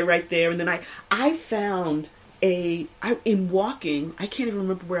dishes, they're right there. And then I found in walking, I can't even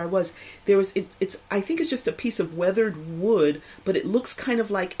remember where I was. There was it's I think it's just a piece of weathered wood, but it looks kind of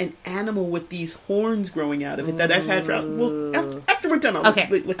like an animal with these horns growing out of it that I've had for after we're done. I'll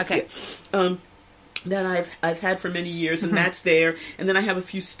let's see it. That I've had for many years, and that's there. And then I have a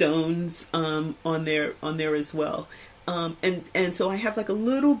few stones on there as well. And so I have like a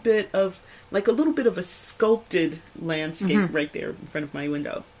little bit of a sculpted landscape right there in front of my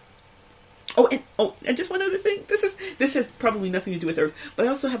window. And just one other thing. This has probably nothing to do with Earth, but I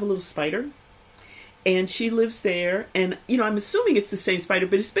also have a little spider, and she lives there. And I'm assuming it's the same spider,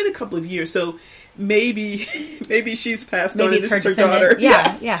 but it's been a couple of years, so maybe she's passed on, and this is her daughter.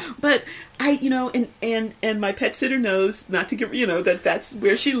 Yeah. But I, and my pet sitter knows not to give, that's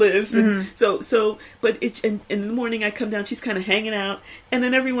where she lives. And but in the morning I come down, she's kind of hanging out, and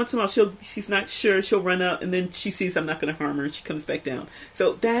then every once in a while she's not sure, she'll run up, and then she sees I'm not going to harm her, and she comes back down.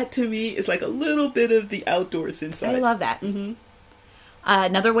 So that to me is like a little bit of the outdoors inside. I love that.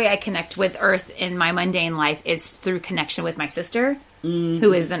 Another way I connect with Earth in my mundane life is through connection with my sister,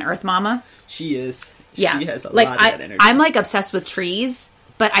 who is an Earth mama. She is. Yeah. She has a lot of that energy. I'm like obsessed with trees,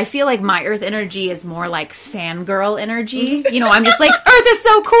 but I feel like my Earth energy is more like fangirl energy. I'm just like, Earth is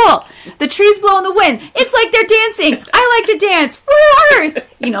so cool. The trees blow in the wind. It's like they're dancing. I like to dance. Woo, Earth!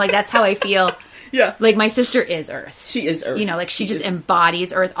 Like that's how I feel. Yeah. Like my sister is Earth. She is Earth. Like she just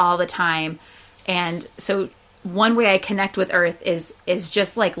embodies Earth all the time. And so one way I connect with Earth is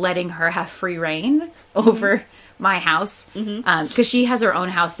just like letting her have free reign over my house, because she has her own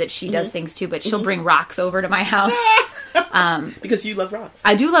house that she does things to, but she'll bring rocks over to my house. Because you love rocks.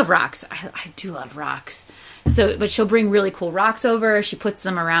 I do love rocks. I do love rocks. So, but she'll bring really cool rocks over. She puts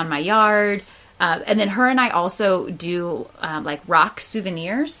them around my yard. And then her and I also do like rock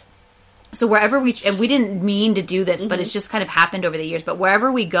souvenirs. So wherever and we didn't mean to do this, but it's just kind of happened over the years. But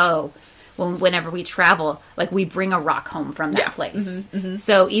wherever we go, whenever we travel, like we bring a rock home from that place.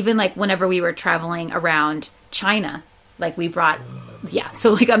 So even like whenever we were traveling around China, like we brought,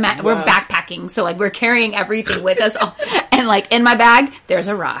 so like we're backpacking. So like we're carrying everything with us. And like in my bag, there's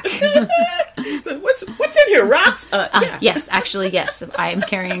a rock. So what's in here? Rocks? Yes, actually, yes. I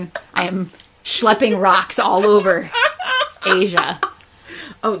am schlepping rocks all over Asia.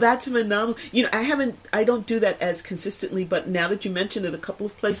 Oh, that's phenomenal. I don't do that as consistently, but now that you mention it, a couple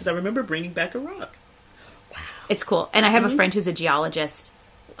of places, I remember bringing back a rock. Wow. It's cool. And I have a friend who's a geologist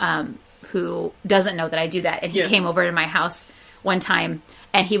who doesn't know that I do that. And he came over to my house one time,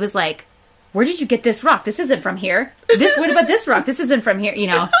 and he was like, where did you get this rock? This isn't from here. What about this rock? This isn't from here,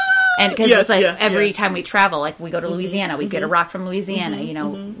 And because it's like every time we travel, like we go to Louisiana, we get a rock from Louisiana.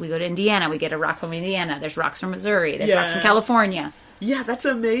 We go to Indiana, we get a rock from Indiana. There's rocks from Missouri. There's rocks from California. Yeah, that's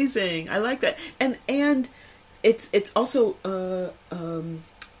amazing. I like that. And it's also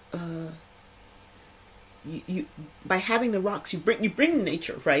you by having the rocks, you bring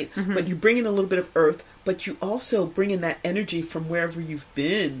nature, right? But you bring in a little bit of earth, but you also bring in that energy from wherever you've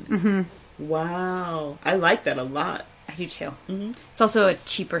been. Wow, I like that a lot. I do too. It's also a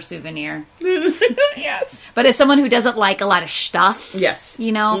cheaper souvenir. Yes. But as someone who doesn't like a lot of stuff, yes,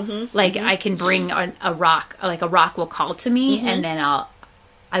 I can bring a rock, like a rock will call to me, and then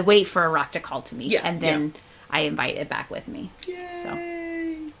I wait for a rock to call to me, and then I invite it back with me. Yay.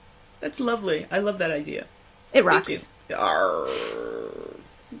 So that's lovely. I love that idea. It rocks. Thank you. Arr,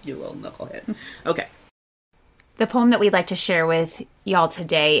 you little knucklehead. Okay. The poem that we'd like to share with y'all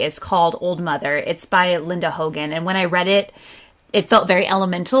today is called Old Mother. It's by Linda Hogan. And when I read it, it felt very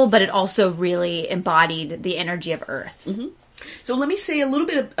elemental, but it also really embodied the energy of Earth. So let me say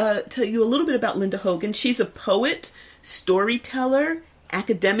tell you a little bit about Linda Hogan. She's a poet, storyteller,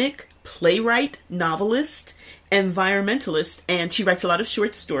 academic, playwright, novelist, environmentalist, and she writes a lot of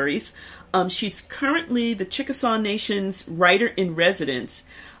short stories. She's currently the Chickasaw Nation's writer-in-residence.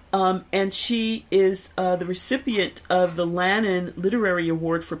 And she is the recipient of the Lannan Literary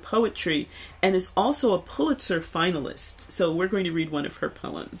Award for Poetry and is also a Pulitzer finalist. So we're going to read one of her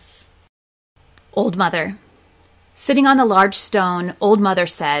poems. Old Mother. Sitting on the large stone, Old Mother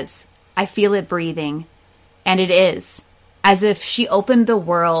says, I feel it breathing. And it is, as if she opened the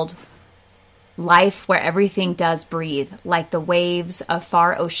world, life where everything does breathe, like the waves of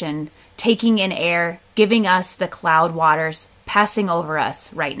far ocean, taking in air, giving us the cloud waters, passing over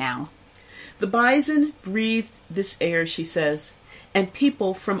us right now. The bison breathed this air, she says, and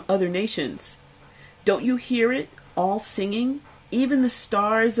people from other nations. Don't you hear it, all singing? Even the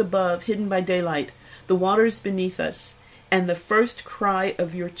stars above, hidden by daylight, the waters beneath us, and the first cry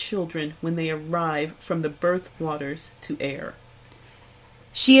of your children when they arrive from the birth waters to air.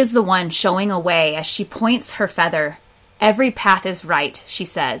 She is the one showing a way as she points her feather. Every path is right, she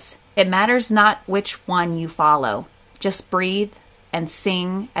says. It matters not which one you follow. Just breathe and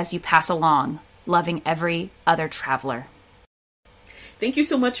sing as you pass along, loving every other traveler. Thank you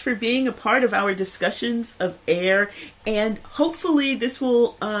so much for being a part of our discussions of air, and hopefully this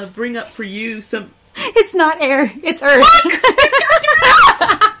will bring up for you some... It's not air, it's earth.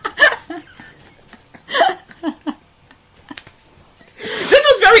 This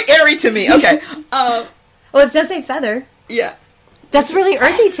was very airy to me. Okay. Well, it does say feather. Yeah. That's really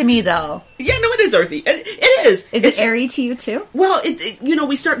earthy to me, though. Yeah, no, it is earthy. It is. It's it airy to you, too? Well,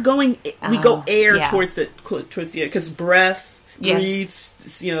 we start going... we go air towards the air, because breath,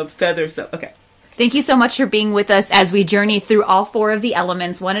 breathes, feather, so... Okay. Thank you so much for being with us as we journey through all 4 of the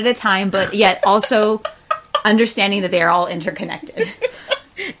elements, one at a time, but yet also understanding that they are all interconnected.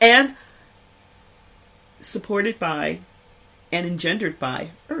 And supported by and engendered by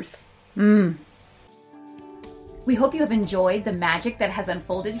Earth. We hope you have enjoyed the magic that has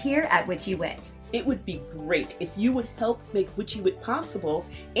unfolded here at Witchy Wit. It would be great if you would help make Witchy Wit possible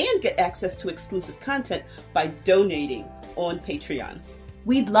and get access to exclusive content by donating on Patreon.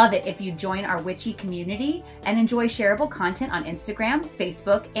 We'd love it if you join our Witchy community and enjoy shareable content on Instagram,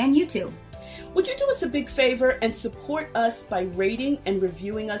 Facebook, and YouTube. Would you do us a big favor and support us by rating and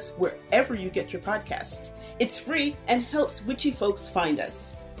reviewing us wherever you get your podcasts? It's free and helps witchy folks find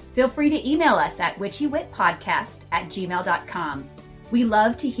us. Feel free to email us at witchywitpodcast@gmail.com. We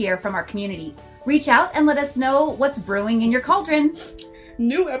love to hear from our community. Reach out and let us know what's brewing in your cauldron.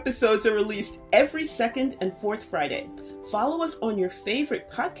 New episodes are released every second and fourth Friday. Follow us on your favorite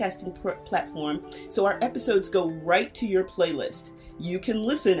podcasting platform so our episodes go right to your playlist. You can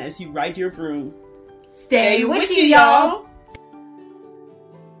listen as you ride your broom. Stay witchy, y'all!